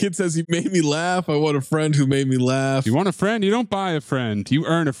 Kid says he made me laugh. I want a friend who made me laugh. You want a friend? You don't buy a friend. You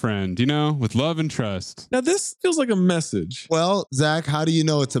earn a friend, with love and trust. Now, this feels like a message. Well, Zach, how do you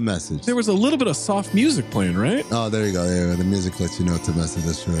know it's a message? There was a little bit of soft music playing, right? Oh, there you go. There, the music lets you know it's a message.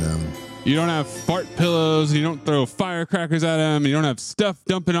 That's true. You don't have fart pillows. You don't throw firecrackers at them. You don't have stuff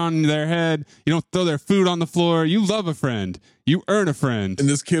dumping on their head. You don't throw their food on the floor. You love a friend. You earn a friend. And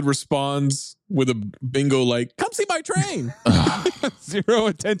this kid responds with a bingo like, "Come see my train." Zero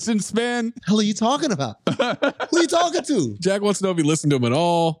attention span. Hell are you talking about? Who are you talking to? Jack wants to know if you listen to him at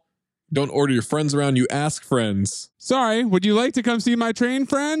all. Don't order your friends around. You ask friends. Sorry, would you like to come see my train,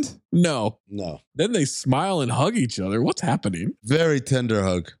 friend? No. No. Then they smile and hug each other. What's happening? Very tender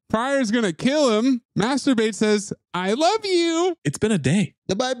hug. Pryor's gonna kill him. Masturbate says, "I love you." It's been a day.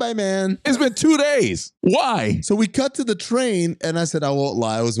 Bye-bye, man. It's been 2 days. Why? So we cut to the train, and I said, I won't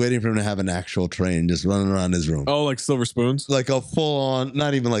lie. I was waiting for him to have an actual train just running around his room. Oh, like Silver Spoons? Like a full-on,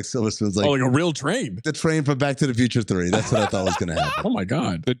 not even like Silver Spoons. Like, like a real train. The train from Back to the Future 3. That's what I thought was going to happen. Oh, my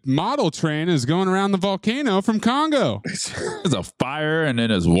God. The model train is going around the volcano from Congo. There's a fire, and then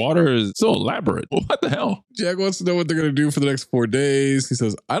there's water. It's so elaborate. What the hell? Jack wants to know what they're going to do for the next 4 days. He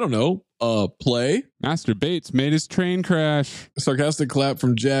says, I don't know. Play. Master Bates made his train crash. A sarcastic clap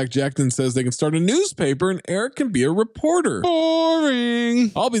from Jack. Jack then says they can start a newspaper and Eric can be a reporter.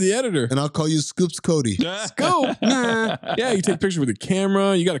 Boring. I'll be the editor. And I'll call you Scoops Cody. Scoop? Nah. Yeah, you take pictures with a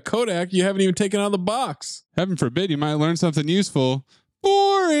camera. You got a Kodak. You haven't even taken out of the box. Heaven forbid you might learn something useful.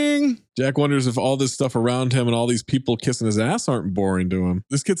 Boring. Jack wonders if all this stuff around him and all these people kissing his ass aren't boring to him.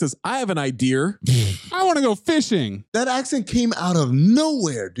 This kid says, I have an idea. I want to go fishing. That accent came out of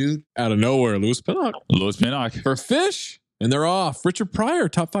nowhere, dude. Out of nowhere, Louis Pinnock. Louis Pinnock. For fish. And they're off. Richard Pryor,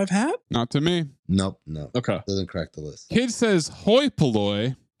 top 5 hat? Not to me. Nope, no. Okay. Doesn't crack the list. Kid says hoi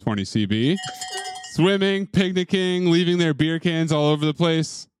polloi, 20 CB. Swimming, picnicking, leaving their beer cans all over the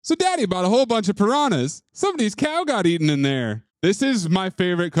place. So daddy bought a whole bunch of piranhas. Somebody's cow got eaten in there. This is my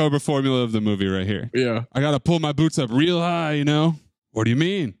favorite Cobra formula of the movie right here. Yeah. I got to pull my boots up real high, What do you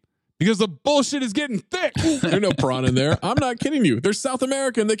mean? Because the bullshit is getting thick. There's no piranha in there. I'm not kidding you. They're South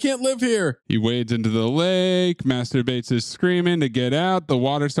American. They can't live here. He wades into the lake. Master Bates is screaming to get out. The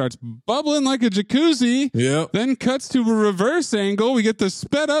water starts bubbling like a jacuzzi. Yep. Then cuts to a reverse angle. We get the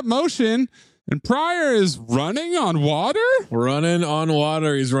sped up motion. And Pryor is running on water? Running on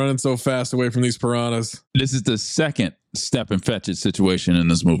water. He's running so fast away from these piranhas. This is the second step and fetch it situation in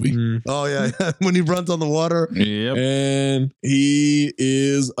this movie. Oh, yeah. When he runs on the water. Yep. And he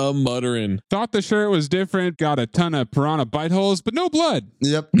is a muttering. Thought the shirt was different. Got a ton of piranha bite holes, but no blood.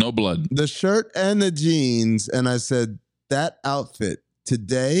 Yep. No blood. The shirt and the jeans. And I said, that outfit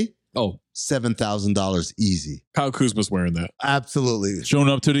today. Oh. $7,000 easy. Kyle Kuzma's wearing that. Absolutely. Showing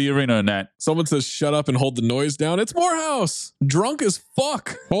up to the arena in that. Someone says, shut up and hold the noise down. It's Morehouse. Drunk as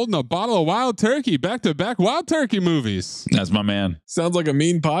fuck. Holding a bottle of Wild Turkey. Back-to-back Wild Turkey movies. That's my man. Sounds like a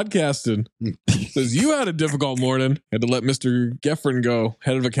mean podcasting. Says, you had a difficult morning. Had to let Mr. Geffron go.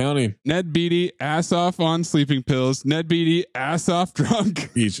 Head of accounting. Ned Beatty, ass off on sleeping pills. Ned Beatty, ass off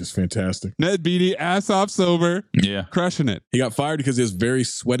drunk. He's just fantastic. Ned Beatty, ass off sober. Yeah. Crushing it. He got fired because he has very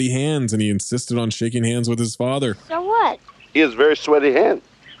sweaty hands and he insisted on shaking hands with his father. So what? He has very sweaty hands.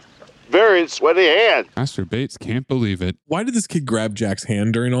 Very sweaty hands. Master Bates can't believe it. Why did this kid grab Jack's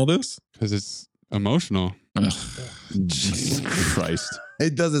hand during all this? Because it's emotional. Ugh. Jesus Christ. He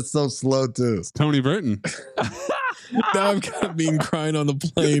does it so slow, too. It's Tony Burton. Now I've got Bean crying on the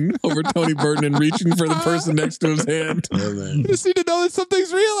plane over Tony Burton and reaching for the person next to his hand. Oh, man. You just need to know that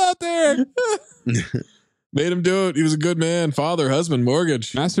something's real out there. Made him do it. He was a good man. Father, husband,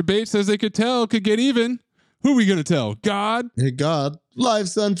 mortgage. Master Bates says they could get even. Who are we going to tell? God? Hey, God,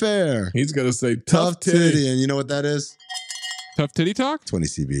 life's unfair. He's going to say Tough titty. And you know what that is? Tough titty talk?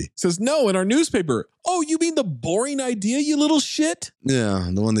 20CB. Says, no, in our newspaper. Oh, you mean the boring idea, you little shit? Yeah,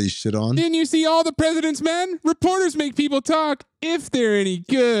 the one that you shit on. Didn't you see All the President's Men? Reporters make people talk if they're any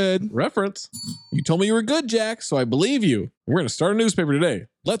good. Reference. You told me you were good, Jack, so I believe you. We're going to start a newspaper today.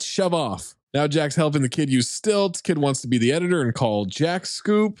 Let's shove off. Now Jack's helping the kid use stilts. Kid wants to be the editor and call Jack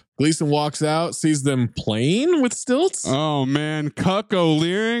Scoop. Gleason walks out, sees them playing with stilts. Oh, man. Cucko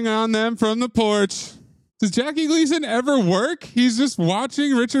leering on them from the porch. Does Jackie Gleason ever work? He's just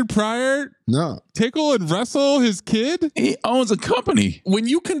watching Richard Pryor tickle and wrestle his kid? He owns a company. When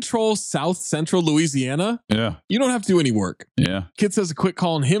you control South Central Louisiana, you don't have to do any work. Yeah. Kid says to quit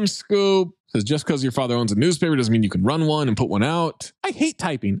calling him Scoop. Says just because your father owns a newspaper doesn't mean you can run one and put one out. I hate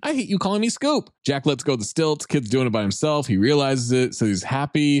typing. I hate you calling me Scoop. Jack lets go of the stilts. Kid's doing it by himself. He realizes it, so he's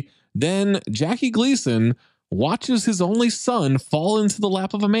happy. Then Jackie Gleason watches his only son fall into the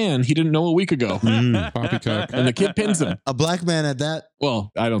lap of a man he didn't know a week ago. Poppycock. And the kid pins him. A black man at that? Well,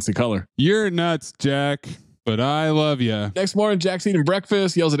 I don't see color. You're nuts, Jack, but I love you. Next morning, Jack's eating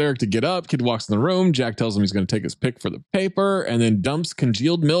breakfast, yells at Eric to get up. Kid walks in the room. Jack tells him he's going to take his pick for the paper and then dumps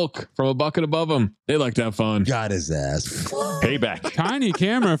congealed milk from a bucket above him. They like to have fun. Got his ass. Payback. Tiny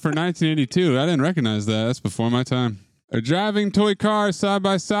camera for 1982. I didn't recognize that. That's before my time. A driving toy car side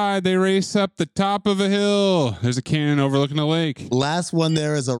by side. They race up the top of a hill. There's a canyon overlooking a lake. Last one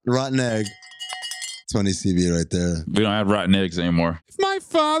there is a rotten egg. 20CB right there. We don't have rotten eggs anymore. If my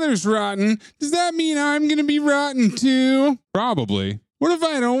father's rotten, does that mean I'm going to be rotten too? Probably. What if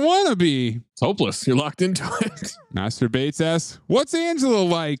I don't want to be? It's hopeless. You're locked into it. Master Bates asks, what's Angela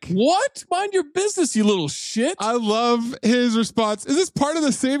like? What? Mind your business, you little shit. I love his response. Is this part of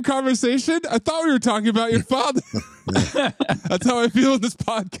the same conversation? I thought we were talking about your father. That's how I feel in this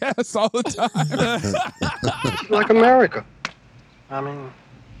podcast all the time. She's like America. I mean,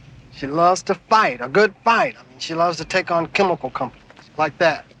 she loves to fight, a good fight. I mean, she loves to take on chemical companies like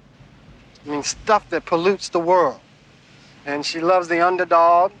that. I mean, stuff that pollutes the world. And she loves the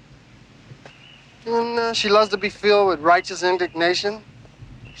underdog. And she loves to be filled with righteous indignation.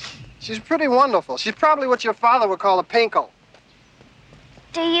 She's pretty wonderful. She's probably what your father would call a pinko.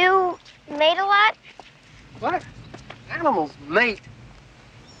 Do you mate a lot? What? Animals mate?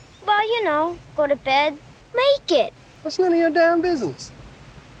 Well, you know, go to bed, make it. That's none of your damn business.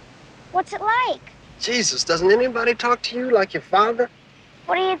 What's it like? Jesus, doesn't anybody talk to you like your father?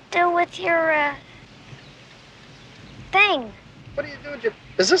 What do you do with your, thing? What do you do with your...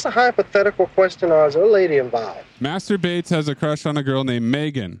 Is this a hypothetical question or is there a lady involved? Master Bates has a crush on a girl named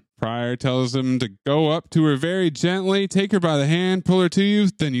Megan. Pryor tells him to go up to her very gently, take her by the hand, pull her to you,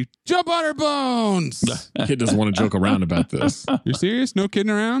 then you jump on her bones. Kid doesn't want to joke around about this. You're serious? No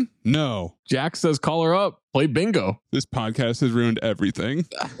kidding around? No. Jack says call her up. Play bingo. This podcast has ruined everything.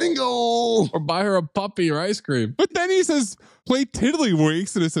 Bingo! Or buy her a puppy or ice cream. But then he says play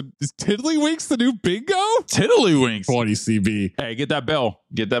Tiddlywinks, and I said, is Tiddlywinks the new bingo? Tiddlywinks. 20CB. Hey, get that bell.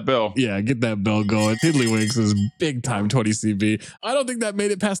 Get that bell. Yeah, get that bell going. Tiddlywinks is big time 20CB. I don't think that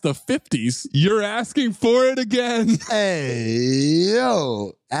made it past the 50s. You're asking for it again. Hey,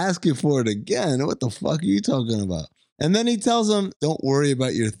 yo, asking for it again. What the fuck are you talking about? And then he tells him, don't worry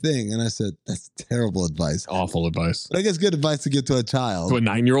about your thing. And I said, that's terrible advice. Awful advice. But I guess good advice to give to a child. To a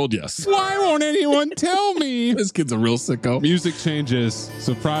 9-year-old, yes. Why won't anyone tell me? This kid's a real sicko. Music changes.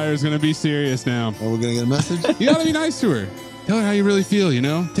 So Pryor's going to be serious now. Oh, we're going to get a message? You got to be nice to her. Tell her how you really feel, you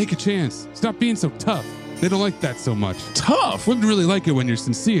know? Take a chance. Stop being so tough. They don't like that so much. Tough? Women really like it when you're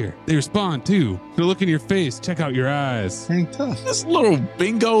sincere. They respond too. They look in your face, check out your eyes. Ain't tough. This little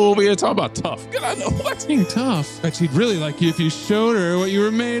bingo over here talking about tough. I know what's being tough. Bet she'd really like you if you showed her what you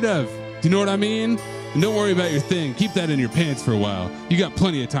were made of. Do you know what I mean? And don't worry about your thing. Keep that in your pants for a while. You got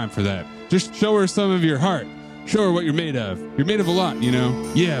plenty of time for that. Just show her some of your heart. Show her what you're made of. You're made of a lot, you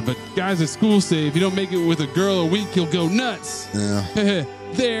know? Yeah, but guys at school say if you don't make it with a girl a week, you'll go nuts. Yeah.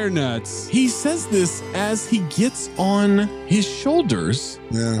 They're nuts. He says this as he gets on his shoulders.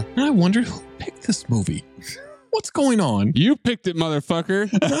 Yeah. And I wondered who picked this movie. What's going on? You picked it,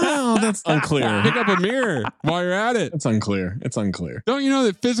 motherfucker. No, that's unclear. Pick up a mirror while you're at it. It's unclear. It's unclear. Don't you know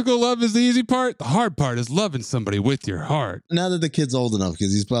that physical love is the easy part? The hard part is loving somebody with your heart. Now that the kid's old enough,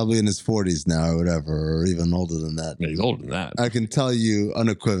 because he's probably in his 40s now or whatever, or even older than that. Yeah, he's older than that. I can tell you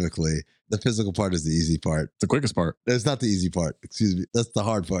unequivocally, the physical part is the easy part. It's the quickest part. It's not the easy part. Excuse me. That's the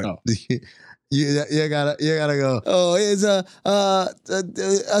hard part. Oh. You gotta go. Oh, it's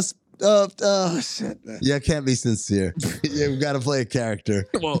shit. Yeah, can't be sincere. You've got to play a character.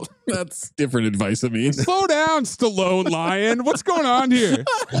 Well, that's different advice. I mean, slow down, Stallone Lion. What's going on here?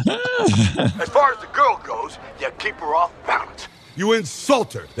 As far as the girl goes, you keep her off balance. You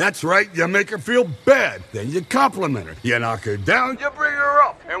insult her. That's right, you make her feel bad. Then you compliment her. You knock her down, you bring her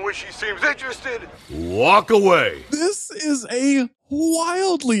up. And when she seems interested, walk away. This is a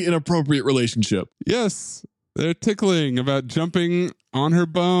wildly inappropriate relationship. Yes, they're tickling about jumping on her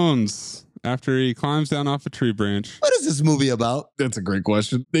bones after he climbs down off a tree branch. What is this movie about? That's a great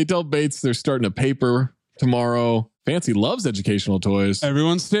question. They tell Bates they're starting a paper tomorrow. Fancy loves educational toys.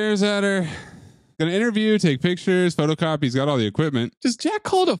 Everyone stares at her. Gonna interview, take pictures, photocopy. He's got all the equipment. Does Jack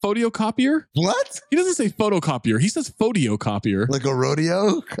call it a photocopier? What? He doesn't say photocopier. He says photocopier. Like a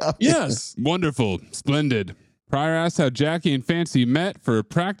rodeo copier? Yes. Wonderful. Splendid. Pryor asks how Jackie and Fancy met for a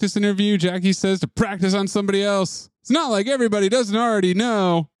practice interview. Jackie says to practice on somebody else. It's not like everybody doesn't already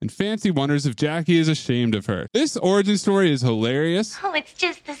know. And Fancy wonders if Jackie is ashamed of her. This origin story is hilarious. Oh, it's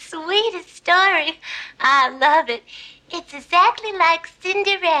just the sweetest story. I love it. It's exactly like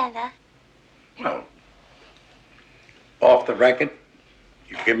Cinderella. Well, off the record,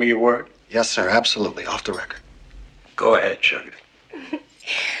 you give me your word? Yes, sir, absolutely. Off the record. Go ahead, sugar.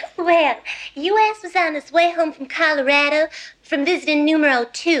 Well, U.S. was on his way home from Colorado from visiting numero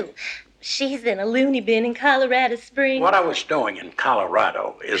 2. She's in a loony bin in Colorado Springs. What I was doing in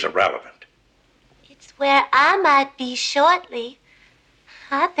Colorado is irrelevant. It's where I might be shortly.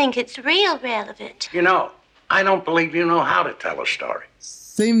 I think it's real relevant. You know, I don't believe you know how to tell a story.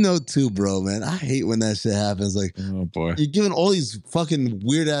 Same note too, bro, man. I hate when that shit happens. Like, oh boy, you're giving all these fucking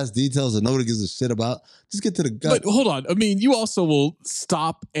weird ass details that nobody gives a shit about. Just get to the gut. But hold on. I mean, you also will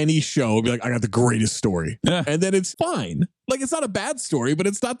stop any show and be like, I got the greatest story. Yeah. And then it's fine. Like, it's not a bad story, but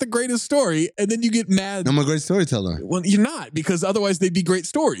it's not the greatest story. And then you get mad. I'm a great storyteller. Well, you're not, because otherwise they'd be great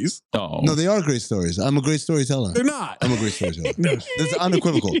stories. Oh. No, they are great stories. I'm a great storyteller. They're not. I'm a great storyteller. It's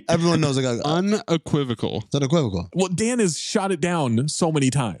unequivocal. Everyone knows I got unequivocal. It's unequivocal. Well, Dan has shot it down so many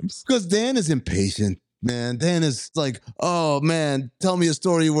times. Because Dan is impatient. Man, Dan is like, oh man, tell me a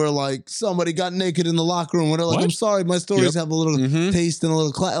story where like somebody got naked in the locker room. Whatever. Like, I'm sorry, my stories have a little taste and a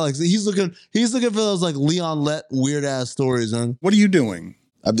little class. Like he's looking for those like Leon Lett weird ass stories, man. What are you doing?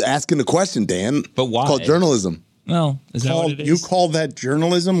 I'm asking the question, Dan. But why? It's called journalism. Well, is that what it is? You call that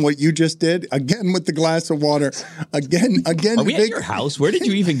journalism? What you just did again with the glass of water? Again. Are we at your house? Where did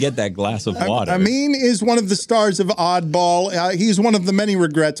you even get that glass of water? Amin is one of the stars of Oddball. He's one of the many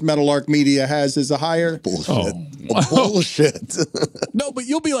regrets Meadowlark Media has as a hire. Bullshit. Bullshit. No, but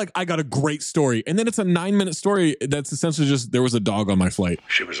you'll be like, I got a great story. And then it's a 9-minute story that's essentially just, there was a dog on my flight.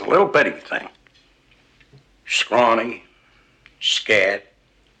 She was a little bitty thing. Scrawny, scared,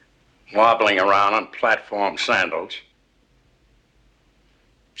 wobbling around on platform sandals.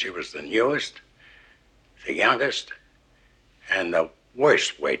 She was the newest, the youngest, and the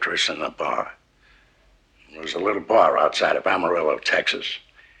worst waitress in the bar. There was a little bar outside of Amarillo, Texas,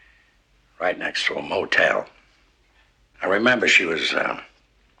 right next to a motel. I remember she was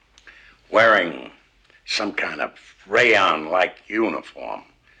wearing some kind of rayon-like uniform,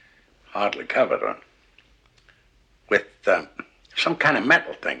 hardly covered her, with some kind of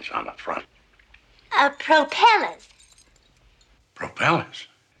metal things on the front. Propellers. Propellers?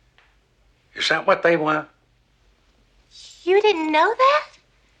 Is that what they were? You didn't know that?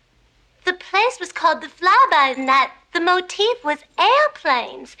 The place was called the Fly-By Night. The motif was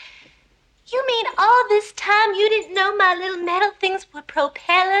airplanes. You mean all this time you didn't know my little metal things were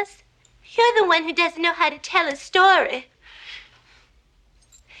propellers? You're the one who doesn't know how to tell a story.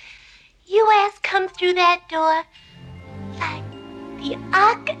 U.S. come through that door like the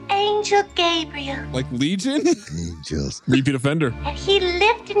Archangel Gabriel. Like Legion? Angels. Repeat offender. And he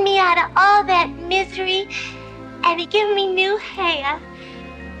lifted me out of all that misery, and he gave me new hair,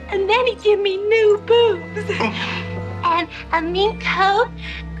 and then he gave me new boobs, and a mink coat,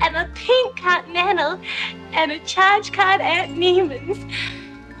 and a pink Continental, and a charge card at Neiman's.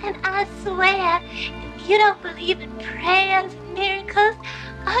 And I swear, if you don't believe in prayers and miracles,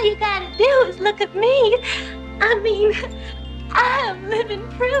 all you gotta do is look at me. I mean, I am living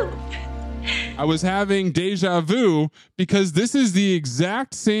proof. I was having deja vu because this is the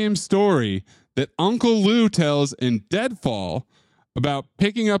exact same story that Uncle Lou tells in Deadfall about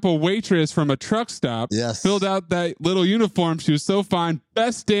picking up a waitress from a truck stop. Yes. Filled out that little uniform. She was so fine.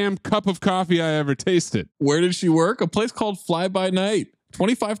 Best damn cup of coffee I ever tasted. Where did she work? A place called Fly By Night.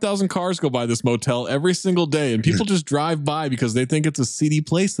 25,000 cars go by this motel every single day, and people just drive by because they think it's a seedy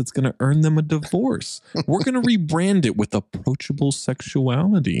place that's going to earn them a divorce. We're going to rebrand it with approachable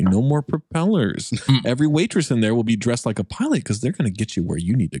sexuality. No more propellers. Every waitress in there will be dressed like a pilot because they're going to get you where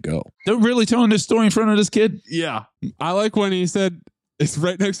you need to go. They're really telling this story in front of this kid? Yeah. I like when he said it's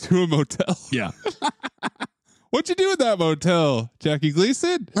right next to a motel. Yeah. What'd you do with that motel, Jackie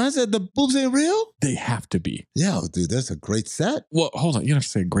Gleason? I said the boobs ain't real? They have to be. Yeah, dude, that's a great set. Well, hold on. You don't have to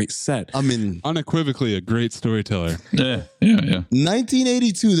say a great set. I mean, unequivocally a great storyteller. Yeah.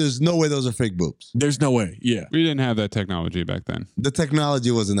 1982, there's no way those are fake boobs. There's no way. Yeah. We didn't have that technology back then. The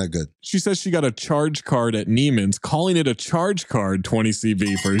technology wasn't that good. She says she got a charge card at Neiman's, calling it a charge card 20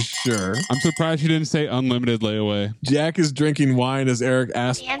 CB for sure. I'm surprised she didn't say unlimited layaway. Jack is drinking wine as Eric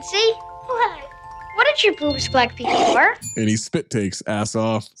asks, Nancy? What? What did your boobs look like before? and he spit takes ass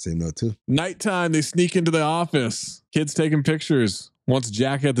off. Say no too. Nighttime, they sneak into the office. Kids taking pictures. Once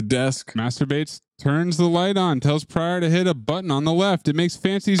Jack at the desk. Masturbates, turns the light on, tells Pryor to hit a button on the left. It makes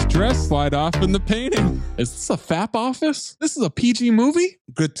Fancy's dress slide off in the painting. Is this a FAP office? This is a PG movie?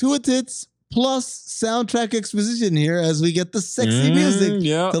 Gratuitous plus soundtrack exposition here as we get the sexy music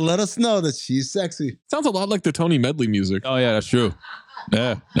to let us know that she's sexy. Sounds a lot like the Tony Medley music. Oh, yeah, that's true.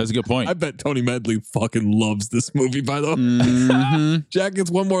 Yeah, that's a good point. I bet Tony Medley fucking loves this movie, by the way. Jack gets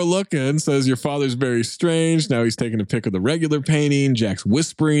one more look in, says, your father's very strange. Now he's taking a pic of the regular painting. Jack's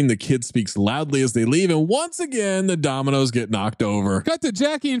whispering. The kid speaks loudly as they leave. And once again, the dominoes get knocked over. Cut to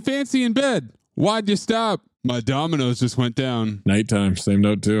Jackie and Fancy in bed. Why'd you stop? My dominoes just went down. Nighttime, same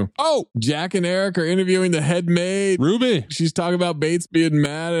note too. Oh! Jack and Eric are interviewing the head maid. Ruby. She's talking about Bates being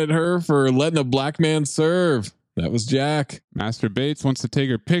mad at her for letting a black man serve. That was Jack. Master Bates wants to take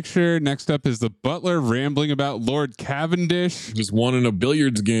her picture. Next up is the butler rambling about Lord Cavendish. Just won in a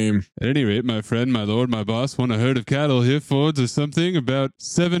billiards game. At any rate, my friend, my lord, my boss won a herd of cattle here, Fords or something, about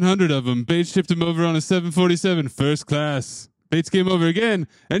 700 of them. Bates shipped him over on a 747 first class. Bates came over again,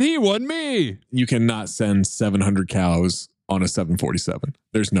 and he won me. You cannot send 700 cows on a 747.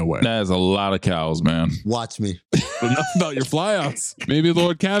 There's no way. That is a lot of cows, man. Watch me. Enough about your flyouts. Maybe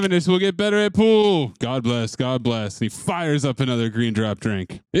Lord Cavendish will get better at pool. God bless, God bless. And he fires up another green drop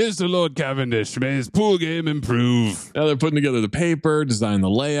drink. Here's to Lord Cavendish. May his pool game improve. Now they're putting together the paper, design the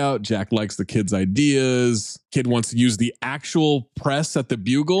layout. Jack likes the kid's ideas. Kid wants to use the actual press at the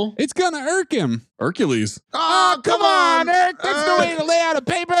Bugle. It's gonna irk him. Hercules. Oh, come on, Eric. That's the way to lay out a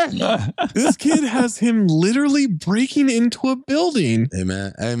paper. This kid has him literally breaking into a building. Hey, man.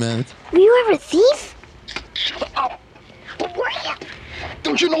 Hey, man. Were you ever a thief?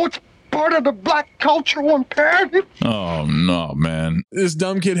 Don't you know it's part of the black cultural imperative? Oh, no, man. This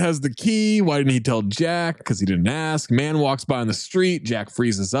dumb kid has the key. Why didn't he tell Jack? Because he didn't ask. Man walks by on the street. Jack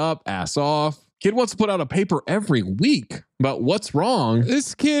freezes up, ass off. Kid wants to put out a paper every week about what's wrong.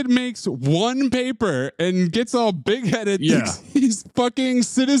 This kid makes one paper and gets all big-headed. Yeah. He's fucking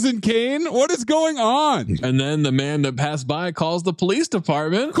Citizen Kane. What is going on? And then the man that passed by calls the police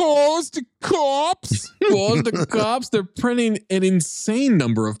department. Calls the cops. Calls the cops. They're printing an insane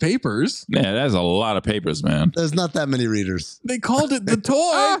number of papers. Yeah, that's a lot of papers, man. There's not that many readers. They called it the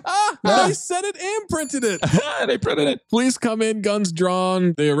toy. They said it and printed it. They printed it. Police come in, guns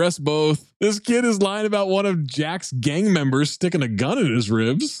drawn. They arrest both. This kid is lying about one of Jack's gang members sticking a gun in his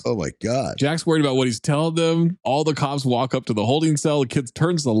ribs. Oh my God. Jack's worried about what he's telling them. All the cops walk up to the holding cell. The kid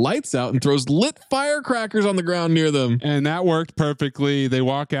turns the lights out and throws lit firecrackers on the ground near them. And that worked perfectly. They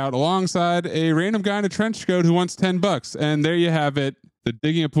walk out alongside a random guy in a trench coat who wants $10. And there you have it. The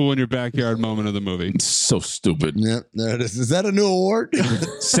digging a pool in your backyard moment of the movie. So stupid. Yep, there it is. Is that a new award?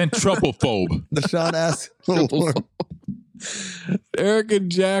 Centropophobe. The Sean Ass Award. Eric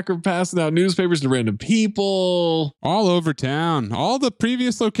and Jack are passing out newspapers to random people. All over town. All the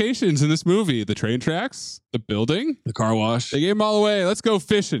previous locations in this movie. The train tracks, the building, the car wash. They gave them all away. Let's go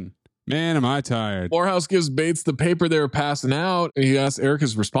fishing. Man, am I tired. Morehouse gives Bates the paper they were passing out. He asks Eric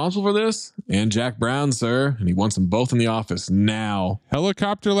is responsible for this. And Jack Brown, sir. And he wants them both in the office now.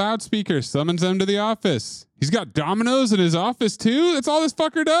 Helicopter loudspeaker summons them to the office. He's got dominoes in his office too. That's all this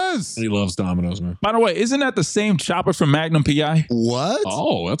fucker does. He loves dominoes, man. By the way, isn't that the same chopper from Magnum PI? What?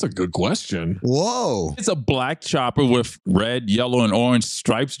 Oh, that's a good question. Whoa. It's a black chopper with red, yellow, and orange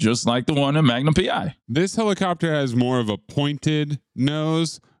stripes, just like the one in Magnum PI. This helicopter has more of a pointed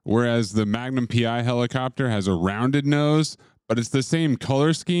nose, whereas the Magnum PI helicopter has a rounded nose, but it's the same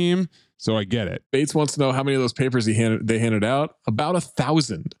color scheme. So I get it. Bates wants to know how many of those papers they handed out. About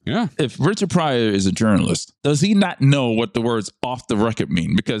 1,000. Yeah. If Richard Pryor is a journalist, does he not know what the words off the record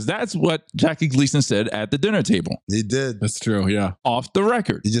mean? Because that's what Jackie Gleason said at the dinner table. He did. That's true, yeah. Off the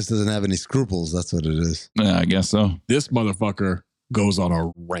record. He just doesn't have any scruples. That's what it is. Yeah, I guess so. This motherfucker goes on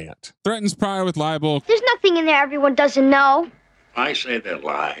a rant. Threatens Pryor with libel. There's nothing in there everyone doesn't know. I say they're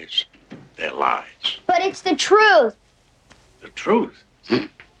lies. They're lies. But it's the truth. The truth.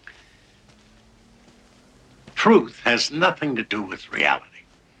 Truth has nothing to do with reality.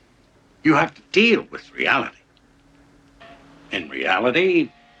 You have to deal with reality. In reality,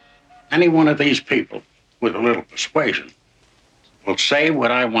 any one of these people with a little persuasion, will say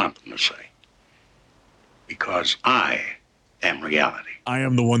what I want them to say. Because I am reality. I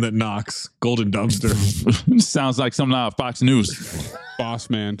am the one that knocks. Golden dumpster. Sounds like something out of Fox News. Boss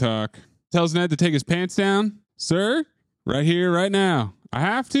man talk. Tells Ned to take his pants down. Sir, right here, right now. I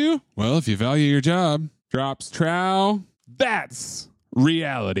have to? Well, if you value your job. Drops trowel. That's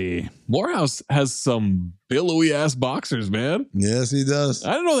reality. Morehouse has some billowy ass boxers, man. Yes, he does.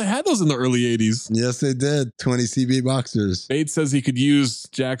 I didn't know they had those in the early 80s. Yes, they did. 20 CB boxers. Bates says he could use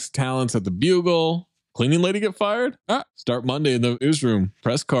Jack's talents at the Bugle. Cleaning lady get fired? Start Monday in the newsroom.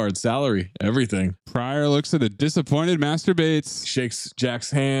 Press card, salary, everything. Pryor looks at a disappointed Master Bates. Shakes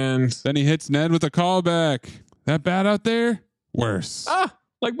Jack's hand. Then he hits Ned with a callback. That bad out there? Worse.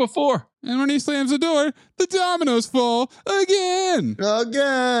 Like before. And when he slams the door, the dominoes fall again.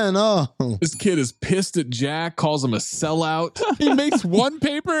 Again. Oh. This kid is pissed at Jack, calls him a sellout. He makes one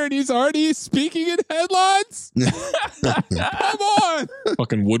paper and he's already speaking in headlines. Come on.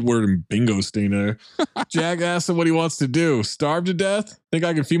 Fucking Woodward and Bingo stain there. Jack asks him what he wants to do. Starve to death? Think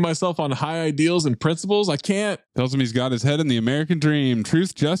I can feed myself on high ideals and principles? I can't. Tells him he's got his head in the American dream.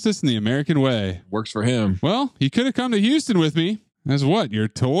 Truth, justice, and the American way. Works for him. Well, he could have come to Houston with me. As what, your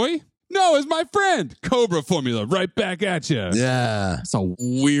toy? No, as my friend. Cobra formula right back at you. Yeah. It's a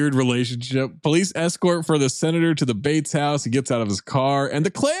weird relationship. Police escort for the senator to the Bates house. He gets out of his car and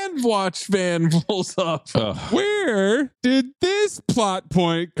the Klan Watch van pulls up. Where did this plot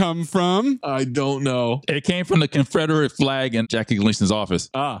point come from? I don't know. It came from the Confederate flag in Jackie Gleason's office.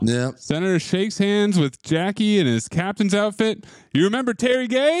 Yeah. Senator shakes hands with Jackie in his captain's outfit. You remember Terry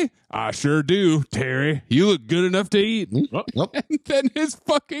Gay? I sure do, Terry. You look good enough to eat. And then his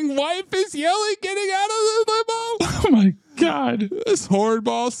fucking wife is yelling, getting out of the limo. Oh my God. This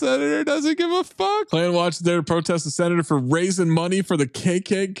hornball senator doesn't give a fuck. Klan Watch is there to protest the senator for raising money for the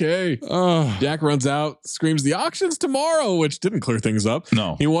KKK. Jack runs out, screams, the auction's tomorrow, which didn't clear things up.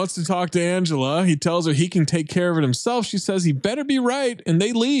 No. He wants to talk to Angela. He tells her he can take care of it himself. She says he better be right, and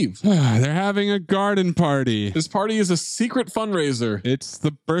they leave. They're having a garden party. This party is a secret fundraiser. It's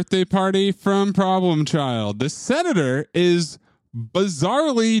the birthday party from Problem Child. The senator is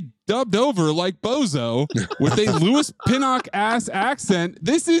bizarrely dubbed over like Bozo with a Louis Pinnock ass accent.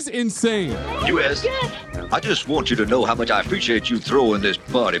 This is insane. U.S., I just want you to know how much I appreciate you throwing this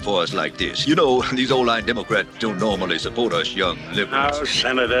party for us like this. You know, these old-line Democrats don't normally support us young liberals. No,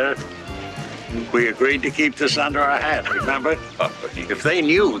 Senator. We agreed to keep this under our hat, remember? If they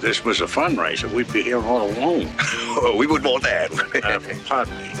knew this was a fundraiser, we'd be here all alone. We wouldn't want that.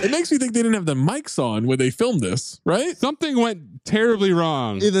 Pardon me. It makes me think they didn't have the mics on when they filmed this, right? Something went terribly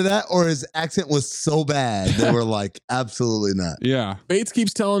wrong. Either that or his accent was so bad. They were like, absolutely not. Yeah. Bates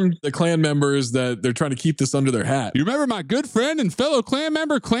keeps telling the Klan members that they're trying to keep this under their hat. You remember my good friend and fellow Klan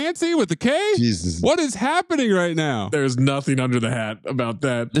member Clancy with the K? Jesus. What is happening right now? There's nothing under the hat about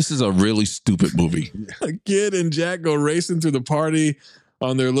that. This is a really stupid movie. A kid and Jack go racing through the party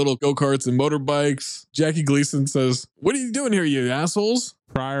on their little go-karts and motorbikes. Jackie Gleason says, what are you doing here, you assholes?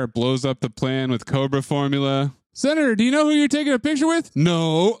 Pryor blows up the plan with Cobra formula. Senator, do you know who you're taking a picture with?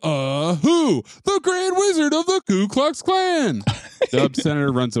 No, who? The Grand Wizard of the Ku Klux Klan. Dub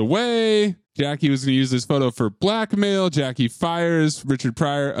Senator runs away. Jackie was going to use this photo for blackmail. Jackie fires Richard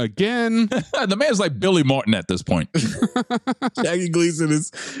Pryor again. The man's like Billy Martin at this point. Jackie Gleason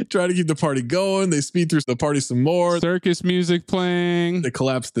is trying to keep the party going. They speed through the party some more. Circus music playing. They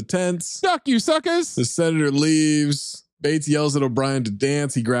collapse the tents. Duck, you suckers. The senator leaves. Bates yells at O'Brien to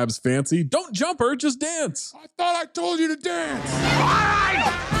dance. He grabs Fancy. Don't jump her, just dance. I thought I told you to dance. All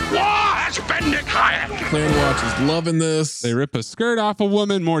right! That's Bendicated. Klan Watch is loving this. They rip a skirt off a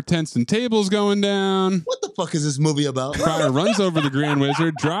woman. More tents and tables going down. What the fuck is this movie about? Pryor runs over the Grand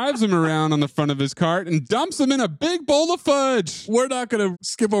Wizard, drives him around on the front of his cart, and dumps him in a big bowl of fudge. We're not going to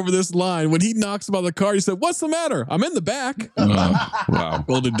skip over this line. When he knocks him out of the car, he said, what's the matter? I'm in the back. Wow.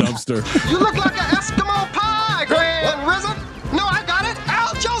 Golden dumpster. You look like an Eskimo pie, Grand Wizard. No, I got it.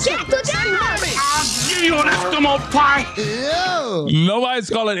 Al Joseph. I'll give you an Eskimo pie. Yo. Nobody's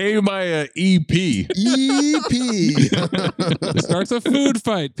calling anybody an EP. EP. Starts a food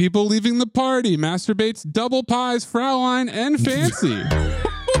fight. People leaving the party. Masturbates double pies, Fraulein, and Fancy.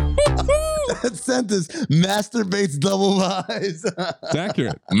 That sentence, masturbates double pies. It's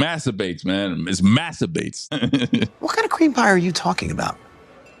accurate. Masturbates, man. It's masturbates. What kind of cream pie are you talking about?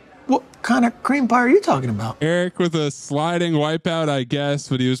 What kind of cream pie are you talking about? Eric with a sliding wipeout, I guess,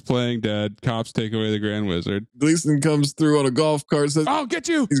 but he was playing dead. Cops take away the Grand Wizard. Gleason comes through on a golf cart. Says, I'll get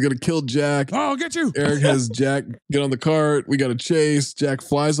you. He's going to kill Jack. I'll get you. Eric has Jack get on the cart. We got to chase. Jack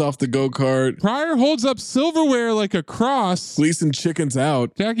flies off the go-kart. Pryor holds up silverware like a cross. Gleason chickens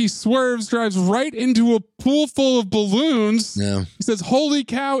out. Jackie swerves, drives right into a pool full of balloons. Yeah. He says, holy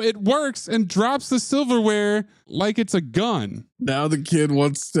cow, it works, and drops the silverware like it's a gun. Now the kid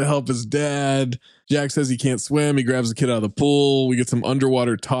wants to help his dad. Jack says he can't swim. He grabs the kid out of the pool. We get some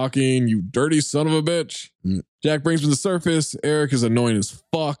underwater talking. You dirty son of a bitch. Jack brings him to the surface. Eric is annoying as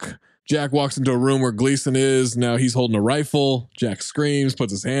fuck. Jack walks into a room where Gleason is. Now he's holding a rifle. Jack screams,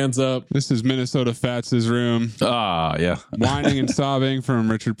 puts his hands up. This is Minnesota Fats' room. Ah, yeah. Whining and sobbing from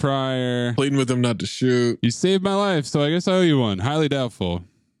Richard Pryor. Pleading with him not to shoot. You saved my life, so I guess I owe you one. Highly doubtful.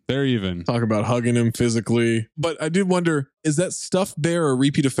 They're even. Talk about hugging him physically. But I did wonder, is that stuffed bear a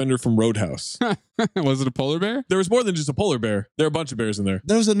repeat offender from Roadhouse? Was it a polar bear? There was more than just a polar bear. There are a bunch of bears in there.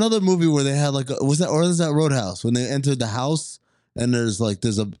 There was another movie where they had was that Roadhouse when they entered the house and there's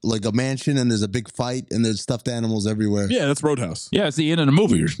a mansion and there's a big fight and there's stuffed animals everywhere. Yeah, that's Roadhouse. Yeah, it's the end of the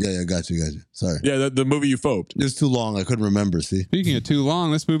movie. Yeah, got you. Sorry. Yeah, the movie you phobed. It was too long. I couldn't remember, see? Speaking of too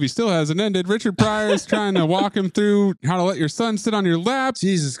long, this movie still hasn't ended. Richard Pryor is trying to walk him through how to let your son sit on your lap.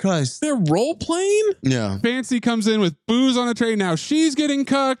 Jesus Christ. They're role playing? Yeah. Fancy comes in with booze on a tray. Now she's getting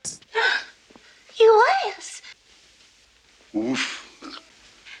cucked. You ass. Oof.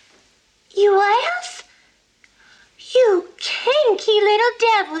 You ass? You kinky little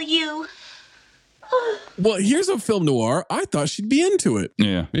devil, you. Well, here's a film noir. I thought she'd be into it.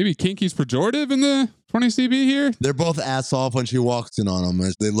 Yeah. Maybe kinky's pejorative in the 20 CB here? They're both ass off when she walks in on them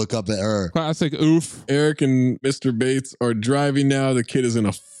as they look up at her. Classic oof. Eric and Mr. Bates are driving now. The kid is in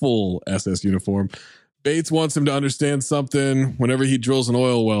a full SS uniform. Bates wants him to understand something. Whenever he drills an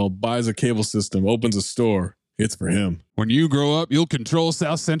oil well, buys a cable system, opens a store, it's for him. When you grow up, you'll control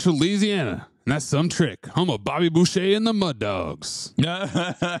South Central Louisiana. And that's some trick. I'm a Bobby Boucher and the Mud Dogs. Now,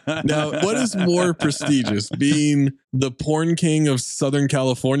 what is more prestigious? Being the porn king of Southern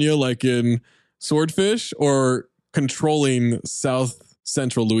California, like in Swordfish, or controlling South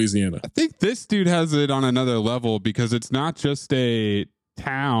Central Louisiana? I think this dude has it on another level because it's not just a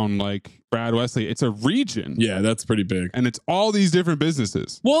town like Brad Wesley. It's a region. Yeah, that's pretty big. And it's all these different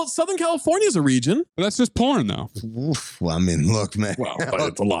businesses. Well, Southern California is a region. But that's just porn, though. Oof. Well, I mean, look, man. Well, but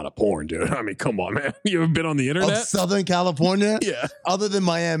it's a lot of porn, dude. I mean, come on, man. You ever been on the internet? Of Southern California? Yeah. Other than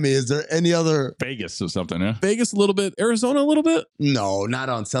Miami, is there any other? Vegas or something, yeah? Vegas a little bit. Arizona a little bit? No, not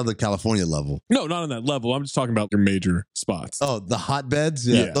on Southern California level. No, not on that level. I'm just talking about your major spots. Oh, the hotbeds?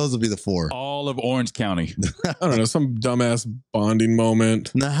 Yeah, those will be the 4. All of Orange County. I don't know, some dumbass bonding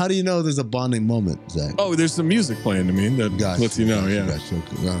moment. Now, how do you know there's a bonding moment, Zach? Oh, there's some music playing to me that lets you know, yeah.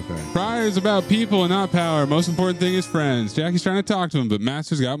 Okay. Pryor's about people and not power. Most important thing is friends. Jackie's trying to talk to him, but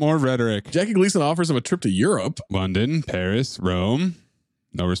Master's got more rhetoric. Jackie Gleason offers him a trip to Europe. London, Paris, Rome.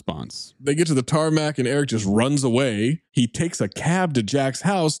 No response. They get to the tarmac and Eric just runs away. He takes a cab to Jack's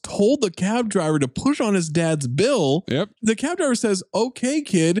house, told the cab driver to push on his dad's bill. Yep. The cab driver says, okay,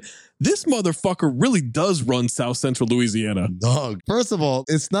 kid, this motherfucker really does run South Central Louisiana. Dog. First of all,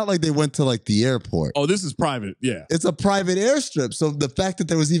 it's not like they went to like the airport. Oh, this is private. Yeah. It's a private airstrip. So the fact that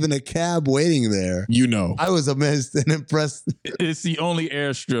there was even a cab waiting there. You know. I was amazed and impressed. It's the only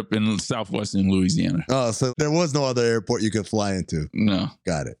airstrip in southwestern Louisiana. Oh, so there was no other airport you could fly into. No.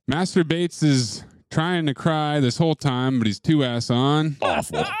 Got it. Master Bates is trying to cry this whole time, but he's too ass on.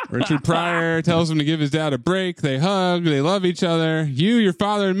 Awful. Richard Pryor tells him to give his dad a break. They hug. They love each other. You, your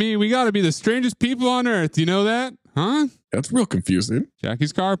father, and me, we got to be the strangest people on earth. You know that? Huh? That's real confusing.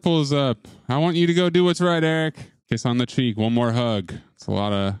 Jackie's car pulls up. I want you to go do what's right, Eric. Kiss on the cheek. One more hug. It's a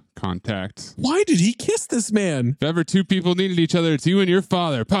lot of contact. Why did he kiss this man? If ever two people needed each other, it's you and your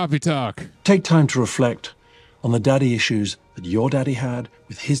father. Poppy talk. Take time to reflect on the daddy issues that your daddy had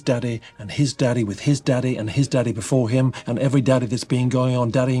with his daddy and his daddy with his daddy and his daddy before him and every daddy that's been going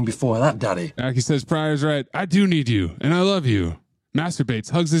on daddying before that daddy. Jackie says Pryor's right. I do need you, and I love you.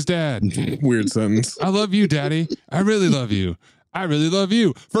 Masturbates, hugs his dad. Weird sentence. I love you, daddy. I really love you. I really love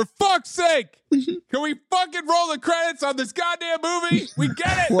you. For fuck's sake! Can we fucking roll the credits on this goddamn movie? We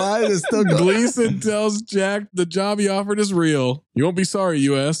get it! Why is still going? Gleason tells Jack the job he offered is real. You won't be sorry,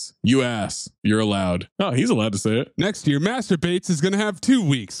 U.S. You ass. You're allowed. Oh, he's allowed to say it. Next year, Master Bates is going to have 2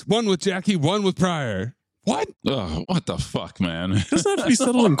 weeks. One with Jackie, one with Pryor. What? Oh, what the fuck, man? Doesn't have to be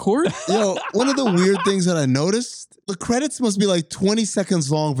settled in court. Yo, one of the weird things that I noticed, the credits must be like 20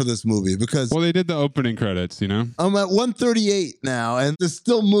 seconds long for this movie because Well, they did the opening credits, you know? I'm at 138 now and there's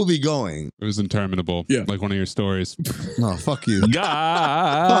still movie going. It was interminable. Yeah. Like one of your stories. No, fuck you.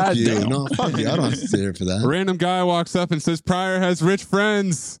 God Fuck you. damn. No, fuck you. I don't have to sit here for A that. random guy walks up and says Pryor has rich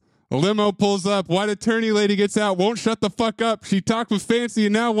friends. A limo pulls up. White attorney lady gets out, won't shut the fuck up. She talked with Fancy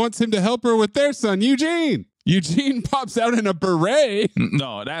and now wants him to help her with their son, Eugene. Eugene pops out in a beret.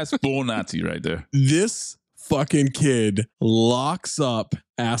 No, that's full Nazi right there. This fucking kid locks up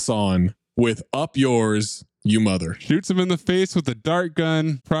ass on with Up Yours, You Mother. Shoots him in the face with a dart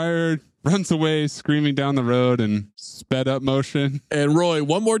gun. Pryor runs away screaming down the road in sped up motion. And Roy,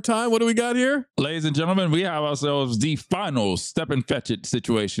 one more time, what do we got here? Ladies and gentlemen, we have ourselves the final step and fetch it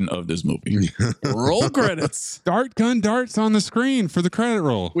situation of this movie. Roll credits. Dart gun darts on the screen for the credit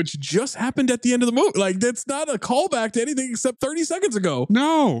roll. Which just happened at the end of the movie. Like, that's not a callback to anything except 30 seconds ago.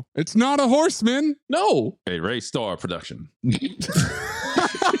 No, it's not a horseman. No. A Ray Star production.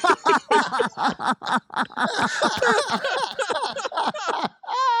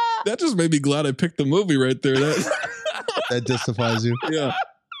 That just made me glad I picked the movie right there. That justifies you. Yeah.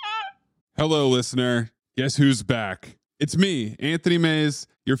 Hello, listener. Guess who's back? It's me, Anthony Mays,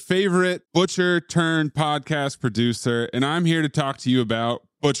 your favorite butcher turned podcast producer, and I'm here to talk to you about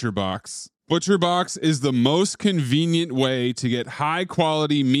ButcherBox. ButcherBox is the most convenient way to get high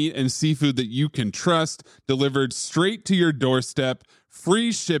quality meat and seafood that you can trust delivered straight to your doorstep,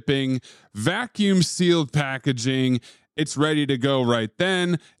 free shipping, vacuum sealed packaging. It's ready to go right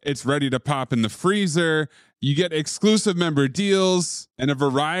then. It's ready to pop in the freezer. You get exclusive member deals and a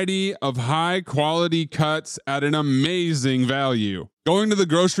variety of high quality cuts at an amazing value. Going to the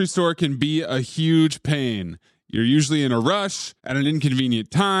grocery store can be a huge pain. You're usually in a rush at an inconvenient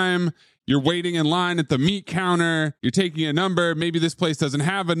time. You're waiting in line at the meat counter. You're taking a number. Maybe this place doesn't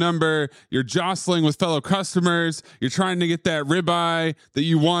have a number. You're jostling with fellow customers. You're trying to get that ribeye that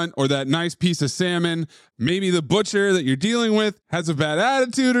you want or that nice piece of salmon. Maybe the butcher that you're dealing with has a bad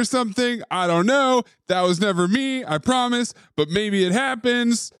attitude or something. I don't know. That was never me, I promise. But maybe it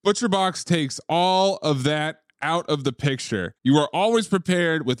happens. ButcherBox takes all of that out of the picture. You are always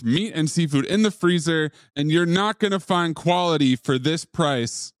prepared with meat and seafood in the freezer, and you're not going to find quality for this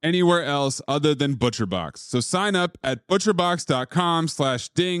price anywhere else other than ButcherBox. So sign up at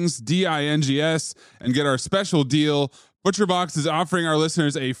butcherbox.com/dings, D-I-N-G-S, and get our special deal. ButcherBox is offering our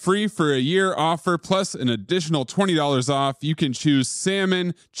listeners a free for a year offer plus an additional $20 off. You can choose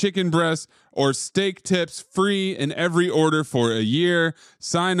salmon, chicken breast, or steak tips free in every order for a year.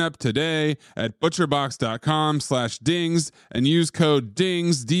 Sign up today at butcherbox.com/dings and use code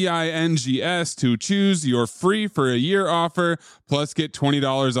DINGS, D-I-N-G-S, to choose your free for a year offer plus get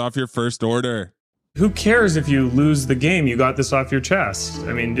 $20 off your first order. Who cares if you lose the game? You got this off your chest.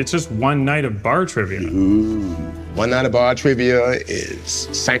 I mean, it's just one night of bar trivia. One night of bar trivia is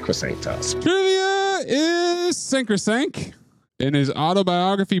sacrosanct to us. Trivia is sacrosanct. In his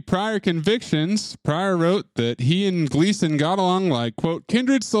autobiography, Prior Convictions, Prior wrote that he and Gleason got along like, quote,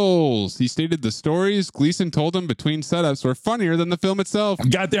 kindred souls. He stated the stories Gleason told him between setups were funnier than the film itself.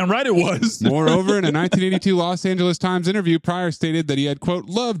 Goddamn right it was. Moreover, in a 1982 Los Angeles Times interview, Prior stated that he had, quote,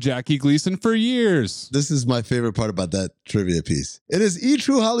 loved Jackie Gleason for years. This is my favorite part about that trivia piece. In his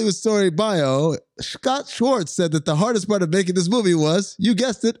True Hollywood Story bio, Scott Schwartz said that the hardest part of making this movie was, you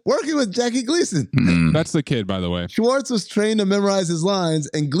guessed it, working with Jackie Gleason. That's the kid, by the way. Schwartz was trained to memorize his lines,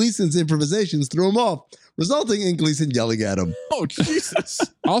 and Gleason's improvisations threw him off, resulting in Gleason yelling at him. Oh, Jesus.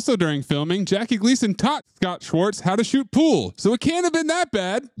 Also during filming, Jackie Gleason taught Scott Schwartz how to shoot pool. So it can't have been that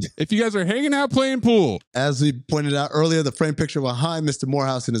bad if you guys are hanging out playing pool. As we pointed out earlier, the framed picture behind Mr.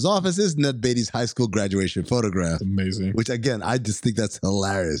 Morehouse in his office is Ned Beatty's high school graduation photograph. Amazing. Which, again, I just think that's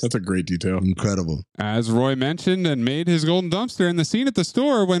hilarious. That's a great detail. Incredible. As Roy mentioned and made his golden dumpster in the scene at the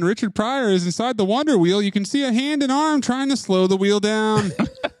store when Richard Pryor is inside the Wonder Wheel, you can see a hand and arm trying to slow the wheel down.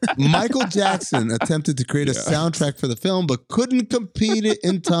 Michael Jackson attempted to create a soundtrack for the film, but couldn't complete it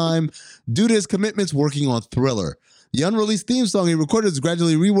in time due to his commitments working on Thriller. The unreleased theme song he recorded was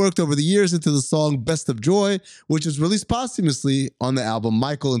gradually reworked over the years into the song Best of Joy, which was released posthumously on the album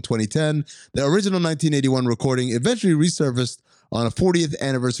Michael in 2010. The original 1981 recording eventually resurfaced on a 40th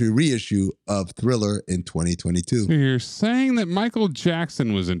anniversary reissue of Thriller in 2022. So you're saying that Michael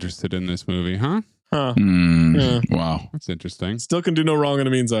Jackson was interested in this movie, huh? Huh. Yeah. Wow. That's interesting. Still can do no wrong in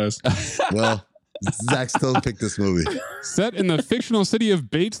Amin's eyes. Well, Zach still picked this movie. Set in the fictional city of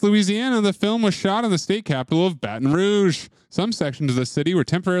Bates, Louisiana, the film was shot in the state capital of Baton Rouge. Some sections of the city were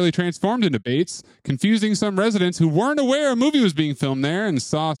temporarily transformed into Bates, confusing some residents who weren't aware a movie was being filmed there and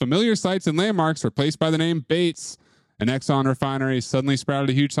saw familiar sights and landmarks replaced by the name Bates. An Exxon refinery suddenly sprouted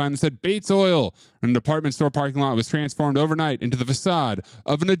a huge sign that said Bates Oil, and a department store parking lot was transformed overnight into the facade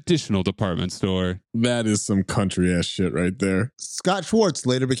of an additional department store. That is some country ass shit right there. Scott Schwartz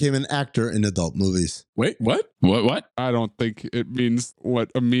later became an actor in adult movies. Wait, what? What? I don't think it means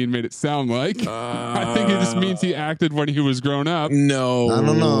what Amin made it sound like. I think it just means he acted when he was grown up. No. I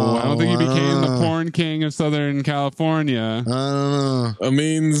don't know. I don't think he became the porn king of Southern California. I don't know.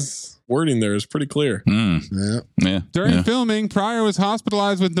 Amin's wording there is pretty clear. Yeah. During filming, Pryor was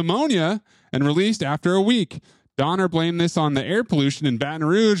hospitalized with pneumonia and released after a week. Donner blamed this on the air pollution in Baton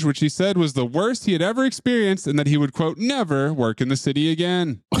Rouge, which he said was the worst he had ever experienced and that he would, quote, never work in the city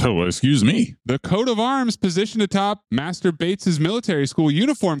again. Oh, excuse me. The coat of arms positioned atop Master Bates's military school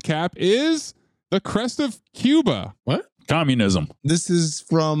uniform cap is the crest of Cuba. What? Communism. This is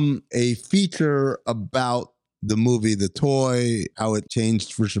from a feature about the movie, The Toy, how it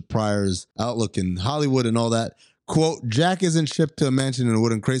changed Richard Pryor's outlook in Hollywood and all that. Quote, Jack isn't shipped to a mansion in a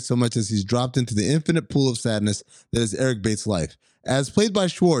wooden crate so much as he's dropped into the infinite pool of sadness that is Eric Bates' life. As played by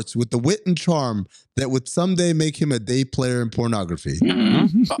Schwartz, with the wit and charm that would someday make him a day player in pornography.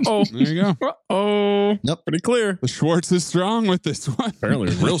 Uh-oh. There you go. Uh-oh. Yep. Pretty clear. Schwartz is strong with this one.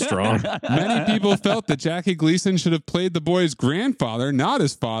 Apparently real strong. Many people felt that Jackie Gleason should have played the boy's grandfather, not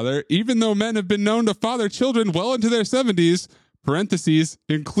his father, even though men have been known to father children well into their 70s, parentheses,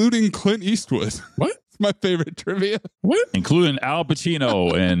 including Clint Eastwood. What? My favorite trivia. What? Including Al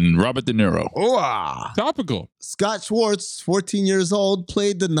Pacino and Robert De Niro. Topical. Scott Schwartz, 14 years old,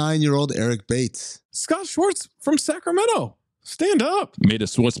 played the 9-year-old Eric Bates. Scott Schwartz from Sacramento. Stand up. May the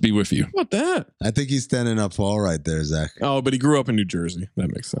Schwartz be with you. What that? I think he's standing up all right there, Zach. Oh, but he grew up in New Jersey.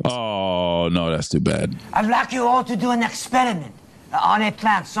 That makes sense. Oh, no, that's too bad. I'd like you all to do an experiment on a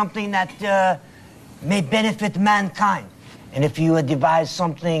plant, something that may benefit mankind. And if you devise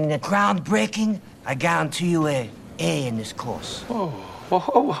something that's groundbreaking, I guarantee you a in this course. Oh, well,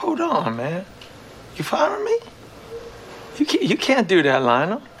 hold on, man. You following me? You can't do that,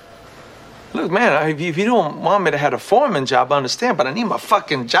 Lionel. Look, man, if you don't want me to have a foreman job, I understand, but I need my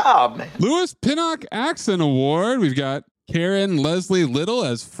fucking job, man. Louis Pinnock Accent Award. We've got Karen Leslie Little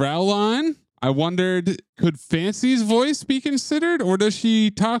as Fraulein. I wondered, could Fancy's voice be considered, or does she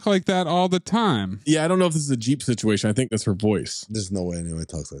talk like that all the time? Yeah, I don't know if this is a Jeep situation. I think that's her voice. There's no way anyone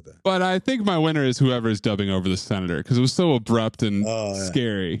talks like that. But I think my winner is whoever is dubbing over the senator, because it was so abrupt and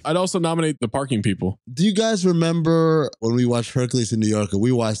scary. I'd also nominate the parking people. Do you guys remember when we watched Hercules in New York, and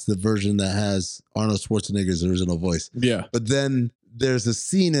we watched the version that has Arnold Schwarzenegger's original voice? Yeah. But then there's a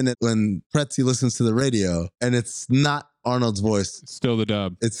scene in it when Pretzi listens to the radio, and it's not Arnold's voice. It's still the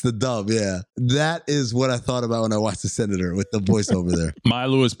dub. It's the dub, yeah. That is what I thought about when I watched The Senator with the voice over there. My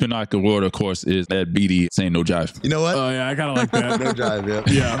Louis Pinnock Award, of course, is Ed Beatty saying no jive. You know what? Oh, yeah, I kind of like that. No jive, yeah.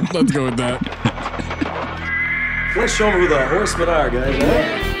 Yeah, let's go with that. Let's show them who the horsemen are, guys.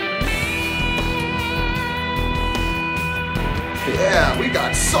 Yeah, we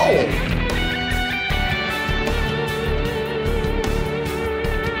got soul.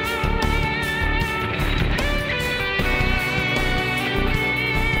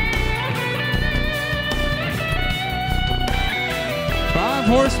 Five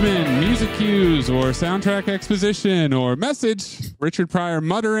Horsemen, music cues, or soundtrack exposition, or message. Richard Pryor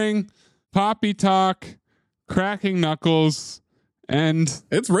muttering, poppy talk, cracking knuckles, and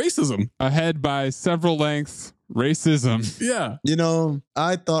it's racism. Ahead by several lengths, racism. Yeah. You know,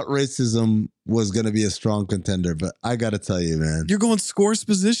 I thought racism was going to be a strong contender, but I got to tell you, man. You're going scores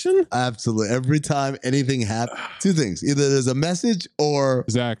position? Absolutely. Every time anything happens, two things. Either there's a message or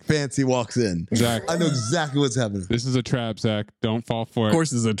Zach Fancy walks in. Zach. I know exactly what's happening. This is a trap, Zach. Don't fall for it. Of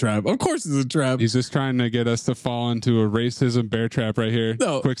course it's a trap. Of course it's a trap. He's just trying to get us to fall into a racism bear trap right here.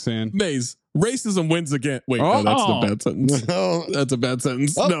 No. Quicksand. Maze. Racism wins again. Wait, no, that's a bad sentence. No. That's a bad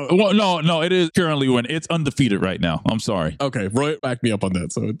sentence. Oh. No. Well, no, it is currently when it's undefeated right now. I'm sorry. Okay, Roy backed me up on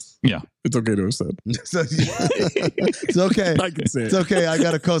that, so it's okay to have said. It's okay. I can say It's okay. I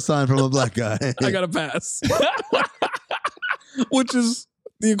got a cosign from a black guy. I got a pass. Which is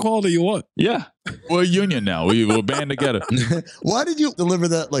the equality you want. Yeah. We're a union now. We're band together. Why did you deliver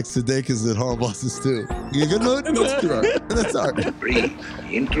that like Sudeikis in Horror Bosses too? You good mood? That's all right. Breathe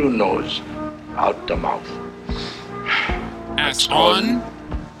in through nose, out the mouth. Ass on,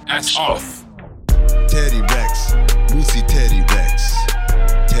 ass off. Teddy Rex, Moosey Teddy Rex.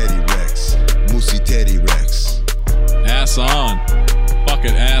 Teddy Rex, Moosey Teddy Rex. Ass on. Fuck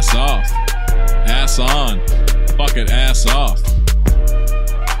it, ass off. Ass on. Fuck it, ass off.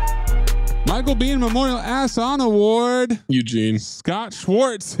 Michael Biehn Memorial Ass On Award. Eugene. Scott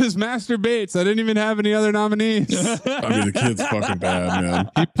Schwartz is Master Bates. I didn't even have any other nominees. I mean, the kid's fucking bad,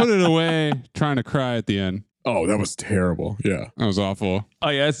 man. He put it away trying to cry at the end. Oh, that was terrible. Yeah. That was awful. Oh,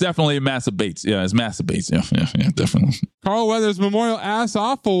 yeah, it's definitely Master Bates. Yeah, it's Master Bates. Yeah, definitely. Carl Weathers Memorial Ass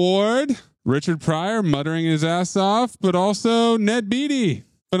Off Award. Richard Pryor muttering his ass off, but also Ned Beatty.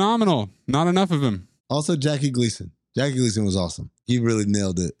 Phenomenal. Not enough of him. Also, Jackie Gleason. Jackie Gleason was awesome. He really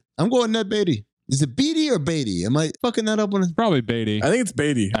nailed it. I'm going Ned Beatty. Is it Beatty or Beatty? Am I fucking that up? Probably Beatty. I think it's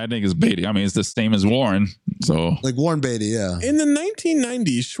Beatty. I think it's Beatty. I mean, it's the same as Warren. So like Warren Beatty, yeah. In the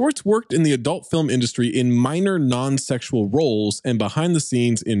 1990s, Schwartz worked in the adult film industry in minor non-sexual roles and behind the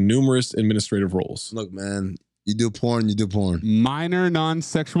scenes in numerous administrative roles. Look, man, You do porn, you do porn. Minor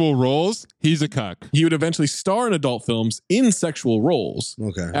non-sexual roles, he's a cuck. He would eventually star in adult films in sexual roles.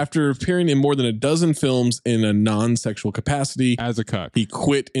 Okay. After appearing in more than a dozen films in a non-sexual capacity. As a cuck. He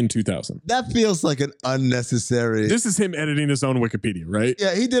quit in 2000. That feels like an unnecessary. This is him editing his own Wikipedia, right?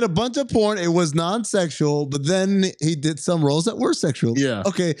 Yeah, he did a bunch of porn. It was non-sexual, but then he did some roles that were sexual. Yeah.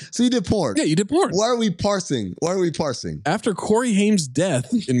 Okay, so you did porn. Yeah, you did porn. Why are we parsing? After Corey Haim's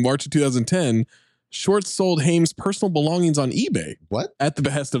death in March of 2010, Short sold Haim's personal belongings on eBay. What? At the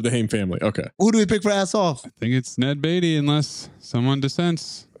behest of the Haim family. Okay. Who do we pick for ass off? I think it's Ned Beatty, unless someone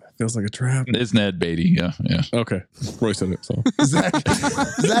dissents. Feels like a trap. It's Ned Beatty. Yeah. Okay. Roy said it, so. Zach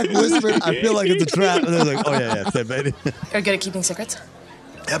whispered, I feel like it's a trap. And they're like, oh, yeah, it's Ned Beatty. Are you good at keeping secrets?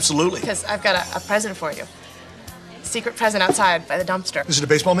 Absolutely. Because I've got a present for you. Secret present outside by the dumpster. Is it a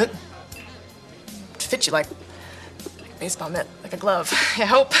baseball mitt? It fits you like a baseball mitt, like a glove. I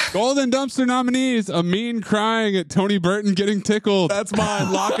hope. Golden Dumpster nominees: Amin crying at Tony Burton getting tickled. That's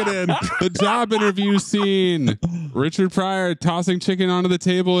mine. Lock it in. The job interview scene. Richard Pryor tossing chicken onto the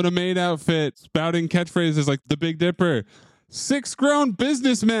table in a maid outfit, spouting catchphrases like the Big Dipper. 6 grown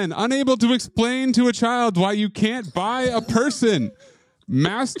businessmen unable to explain to a child why you can't buy a person.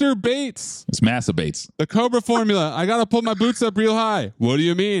 Master Bates. It's Master Bates. The Cobra formula. I gotta pull my boots up real high. What do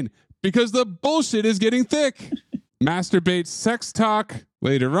you mean? Because the bullshit is getting thick. Master Bates sex talk.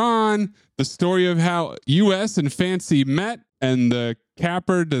 Later on, the story of how US and Fancy met, and the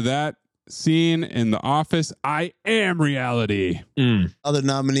capper to that scene in The Office. I am reality. Other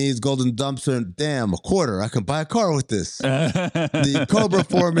nominees: Golden Dumpster. Damn, a quarter. I can buy a car with this. The Cobra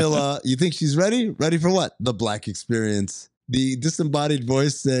formula. You think she's ready? Ready for what? The Black Experience. The disembodied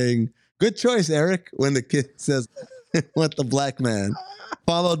voice saying, "Good choice, Eric," when the kid says, "What the black man?"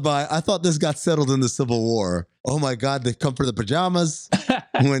 Followed by, "I thought this got settled in the Civil War." Oh my God, they've come for the pajamas.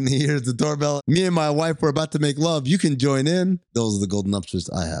 When he hears the doorbell, "Me and my wife were about to make love. You can join in." Those are the Golden Dumpsters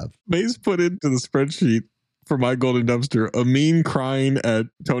I have. Maze put into the spreadsheet for my Golden Dumpster, Amin crying at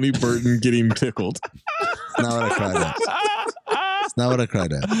Tony Burton getting tickled. Not what I cried at. It's not what I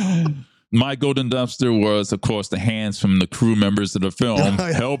cried at. My Golden Dumpster was, of course, the hands from the crew members of the film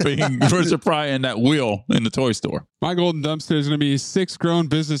helping Richard Pryor in that wheel in the toy store. My Golden Dumpster is going to be 6 grown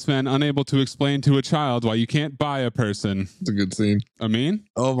businessmen unable to explain to a child why you can't buy a person. It's a good scene. Amin?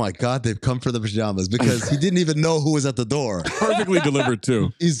 Oh my God, they've come for the pajamas because he didn't even know who was at the door. Perfectly delivered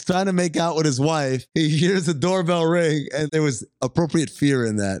too. He's trying to make out with his wife. He hears the doorbell ring, and there was appropriate fear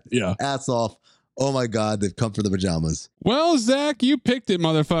in that. Yeah. Hats off. Oh my God, they've come for the pajamas. Well, Zach, you picked it,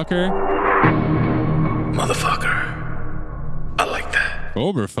 motherfucker. Motherfucker. I like that.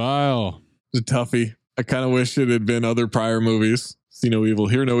 Cobra File. The toughie. I kind of wish it had been other Pryor movies. See No Evil,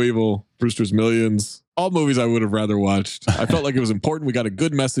 Hear No Evil, Brewster's Millions. All movies I would have rather watched. I felt like it was important. We got a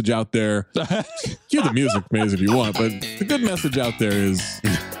good message out there. Cue the music, Maze, if you want. But the good message out there is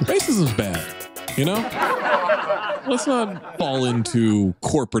racism's bad. You know? Let's not fall into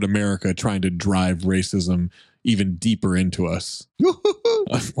corporate America trying to drive racism even deeper into us.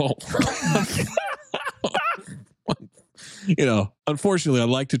 Well, you know, unfortunately, I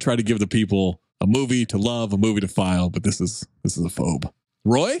like to try to give the people a movie to love, a movie to file, but this is a phobe.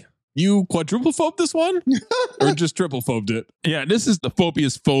 Roy, you quadruple phobed this one? Or just triple phobed it? Yeah, this is the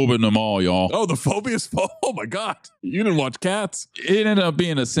phobiest phobe in them all, y'all. Oh, the phobiest phobe? Oh my God. You didn't watch Cats? It ended up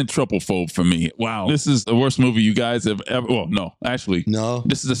being a centruple phobe for me. Wow. This is the worst movie you guys have ever, well, no, actually. No.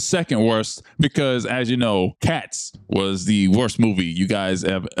 This is the second worst because, as you know, Cats was the worst movie you guys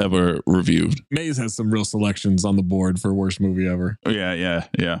have ever reviewed. Maze has some real selections on the board for worst movie ever. Yeah,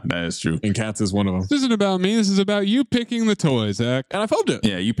 that is true. And Cats is one of them. This isn't about me. This is about you picking the toy, Zach. And I phobed it.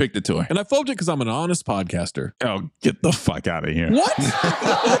 Yeah, you picked the toy. And I phobed it because I'm an honest podcaster. Oh, get the fuck out of here. What?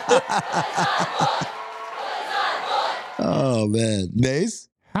 Oh, man. Maze?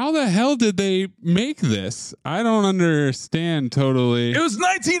 How the hell did they make this? I don't understand totally. It was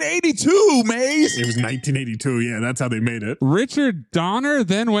 1982, Maze. It was 1982. Yeah, that's how they made it. Richard Donner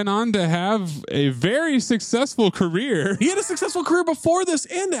then went on to have a very successful career. He had a successful career before this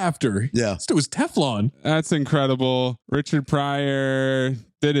and after. Yeah. It was Teflon. That's incredible. Richard Pryor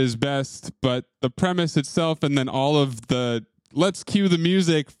did his best, but the premise itself and then all of the let's cue the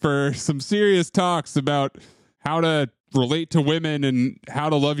music for some serious talks about how to relate to women and how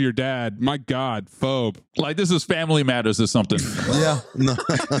to love your dad. My God, phobe. Like this is Family Matters or something. Yeah. No.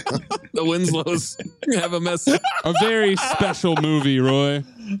 The Winslows have a message. A very special movie, Roy.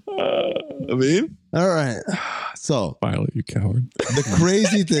 I mean, all right. So, Violet, you coward. The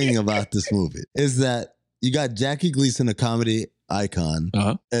crazy thing about this movie is that you got Jackie Gleason, a comedy icon,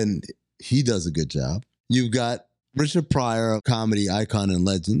 and he does a good job. You've got Richard Pryor, comedy icon and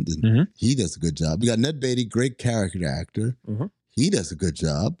legend, and he does a good job. We got Ned Beatty, great character actor. He does a good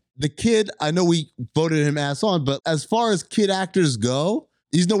job. The kid, I know we voted him ass on, but as far as kid actors go,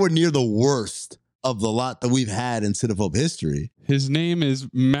 he's nowhere near the worst of the lot that we've had in Cinephobe history. His name is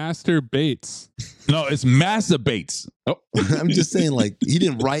Master Bates. No, it's Master Bates. Oh. I'm just saying, like, he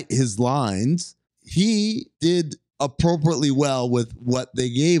didn't write his lines. He did appropriately well with what they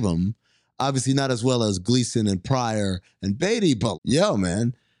gave him. Obviously not as well as Gleason and Pryor and Beatty, but yo,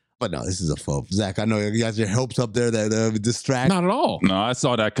 man. But no, this is a phobe. Zach, I know you got your hopes up there that they're distracted. Not at all. No, I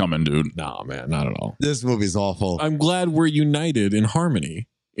saw that coming, dude. Nah, man, not at all. This movie's awful. I'm glad we're united in harmony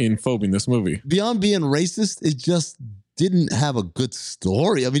in phobing this movie. Beyond being racist, it just didn't have a good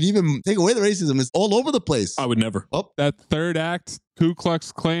story. I mean, even take away the racism, it's all over the place. I would never. Oh, that third act, Ku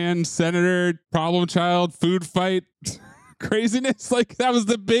Klux Klan, senator, problem child, food fight, craziness. Like, that was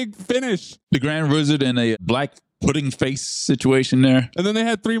the big finish. The Grand Wizard and a black pudding face situation there. And then they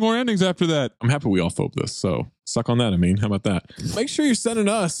had 3 more endings after that. I'm happy we all phobe this, so suck on that, I mean. How about that? Make sure you're sending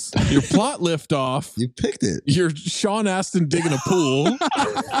us your plot lift off. You picked it. Your Sean Astin digging a pool.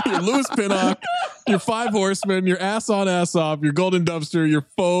 Your Louis Pinnock. Your 5 Horsemen. Your ass on, ass off. Your Golden Dumpster. Your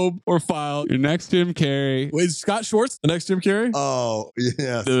phobe or file. Your next Jim Carrey. Wait, Scott Schwartz, the next Jim Carrey? Oh,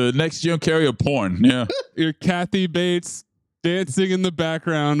 yeah. The next Jim Carrey of porn. Yeah. Your Kathy Bates Dancing in the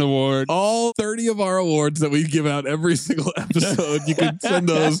Background award. All 30 of our awards that we give out every single episode, you can send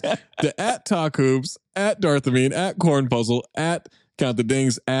those to @TalkHoops, @Darthamine, @Cornpuzzle,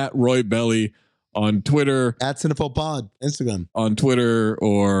 @CountTheDings, @Roy Belly on Twitter. @Cinephobe Pod, Instagram. On Twitter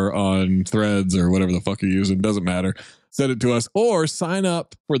or on Threads or whatever the fuck you're using. Doesn't matter. Send it to us or sign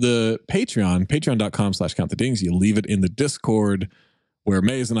up for the Patreon, patreon.com/CountTheDings. You leave it in the Discord where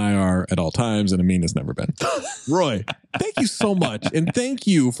Maze and I are at all times, and Amin has never been. Roy, thank you so much. And thank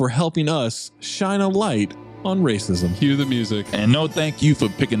you for helping us shine a light on racism. Cue the music. And no thank you for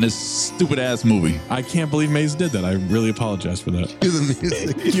picking this stupid ass movie. I can't believe Maze did that. I really apologize for that. Cue the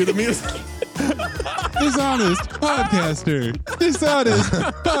music. Cue the music. Dishonest podcaster. Dishonest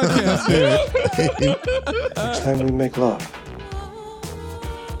podcaster. Next time we make love,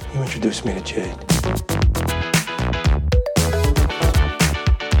 you introduce me to Jade.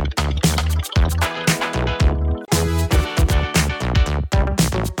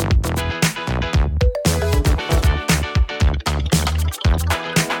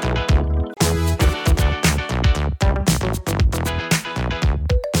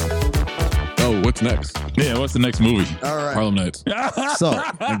 What's next? Yeah, what's the next movie? All right. Harlem Nights. So,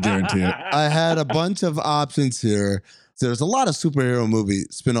 I guarantee it. I had a bunch of options here. There's a lot of superhero movie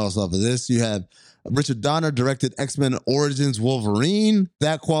spinoffs off of this. You have Richard Donner directed X-Men Origins Wolverine.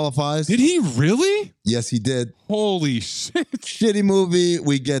 That qualifies. Did he really? Yes, he did. Holy shit. Shitty movie.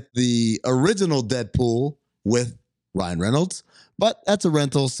 We get the original Deadpool with Ryan Reynolds. But that's a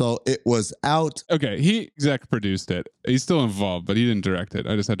rental, so it was out. Okay, he exec produced it. He's still involved, but he didn't direct it.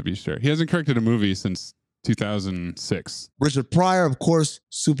 I just had to be sure. He hasn't directed a movie since 2006. Richard Pryor, of course,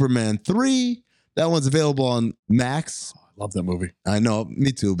 Superman 3. That one's available on Max. Love that movie. I know,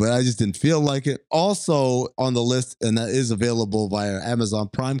 me too, but I just didn't feel like it. Also on the list, and that is available via Amazon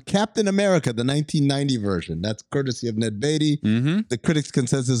Prime, Captain America, the 1990 version. That's courtesy of Ned Beatty. The critics'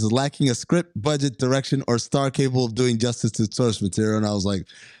 consensus is lacking a script, budget, direction, or star capable of doing justice to source material. And I was like,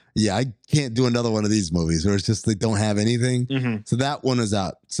 yeah, I can't do another one of these movies where it's just they don't have anything. So that one is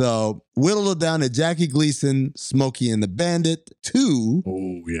out. So whittled it down to Jackie Gleason, Smokey and the Bandit 2,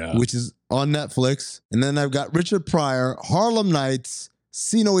 which is on Netflix. And then I've got Richard Pryor, Harlem Nights,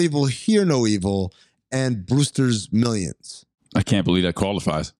 See No Evil, Hear No Evil, and Brewster's Millions. I can't believe that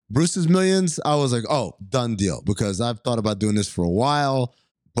qualifies. Brewster's Millions, I was like, oh, done deal, because I've thought about doing this for a while.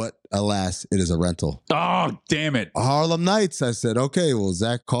 But alas, it is a rental. Oh, damn it. Harlem Nights. I said, okay, well,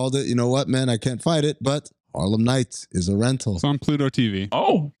 Zach called it. You know what, man? I can't fight it, but Harlem Nights is a rental. It's on Pluto TV.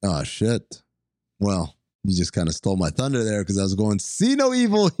 Oh. Oh, shit. Well, you just kind of stole my thunder there because I was going See No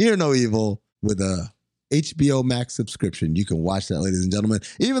Evil, Hear No Evil with a HBO Max subscription. You can watch that, ladies and gentlemen.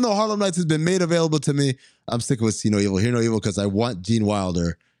 Even though Harlem Nights has been made available to me, I'm sticking with See No Evil, Hear No Evil because I want Gene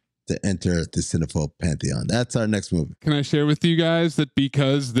Wilder to enter the Cinephobe pantheon. That's our next movie. Can I share with you guys that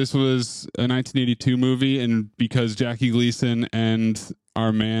because this was a 1982 movie and because Jackie Gleason and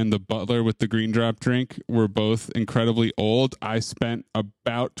our man, the butler with the green drop drink, were both incredibly old, I spent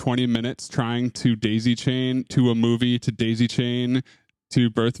about 20 minutes trying to daisy chain to a movie to daisy chain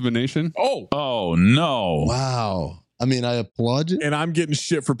to Birth of a Nation. Oh no. Wow. I mean, I applaud you. And I'm getting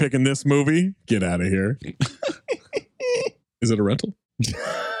shit for picking this movie. Get out of here. Is it a rental?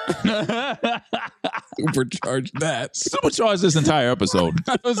 Supercharge that. Supercharge this entire episode.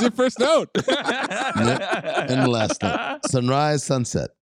 That was your first note. And the last note. Sunrise, sunset.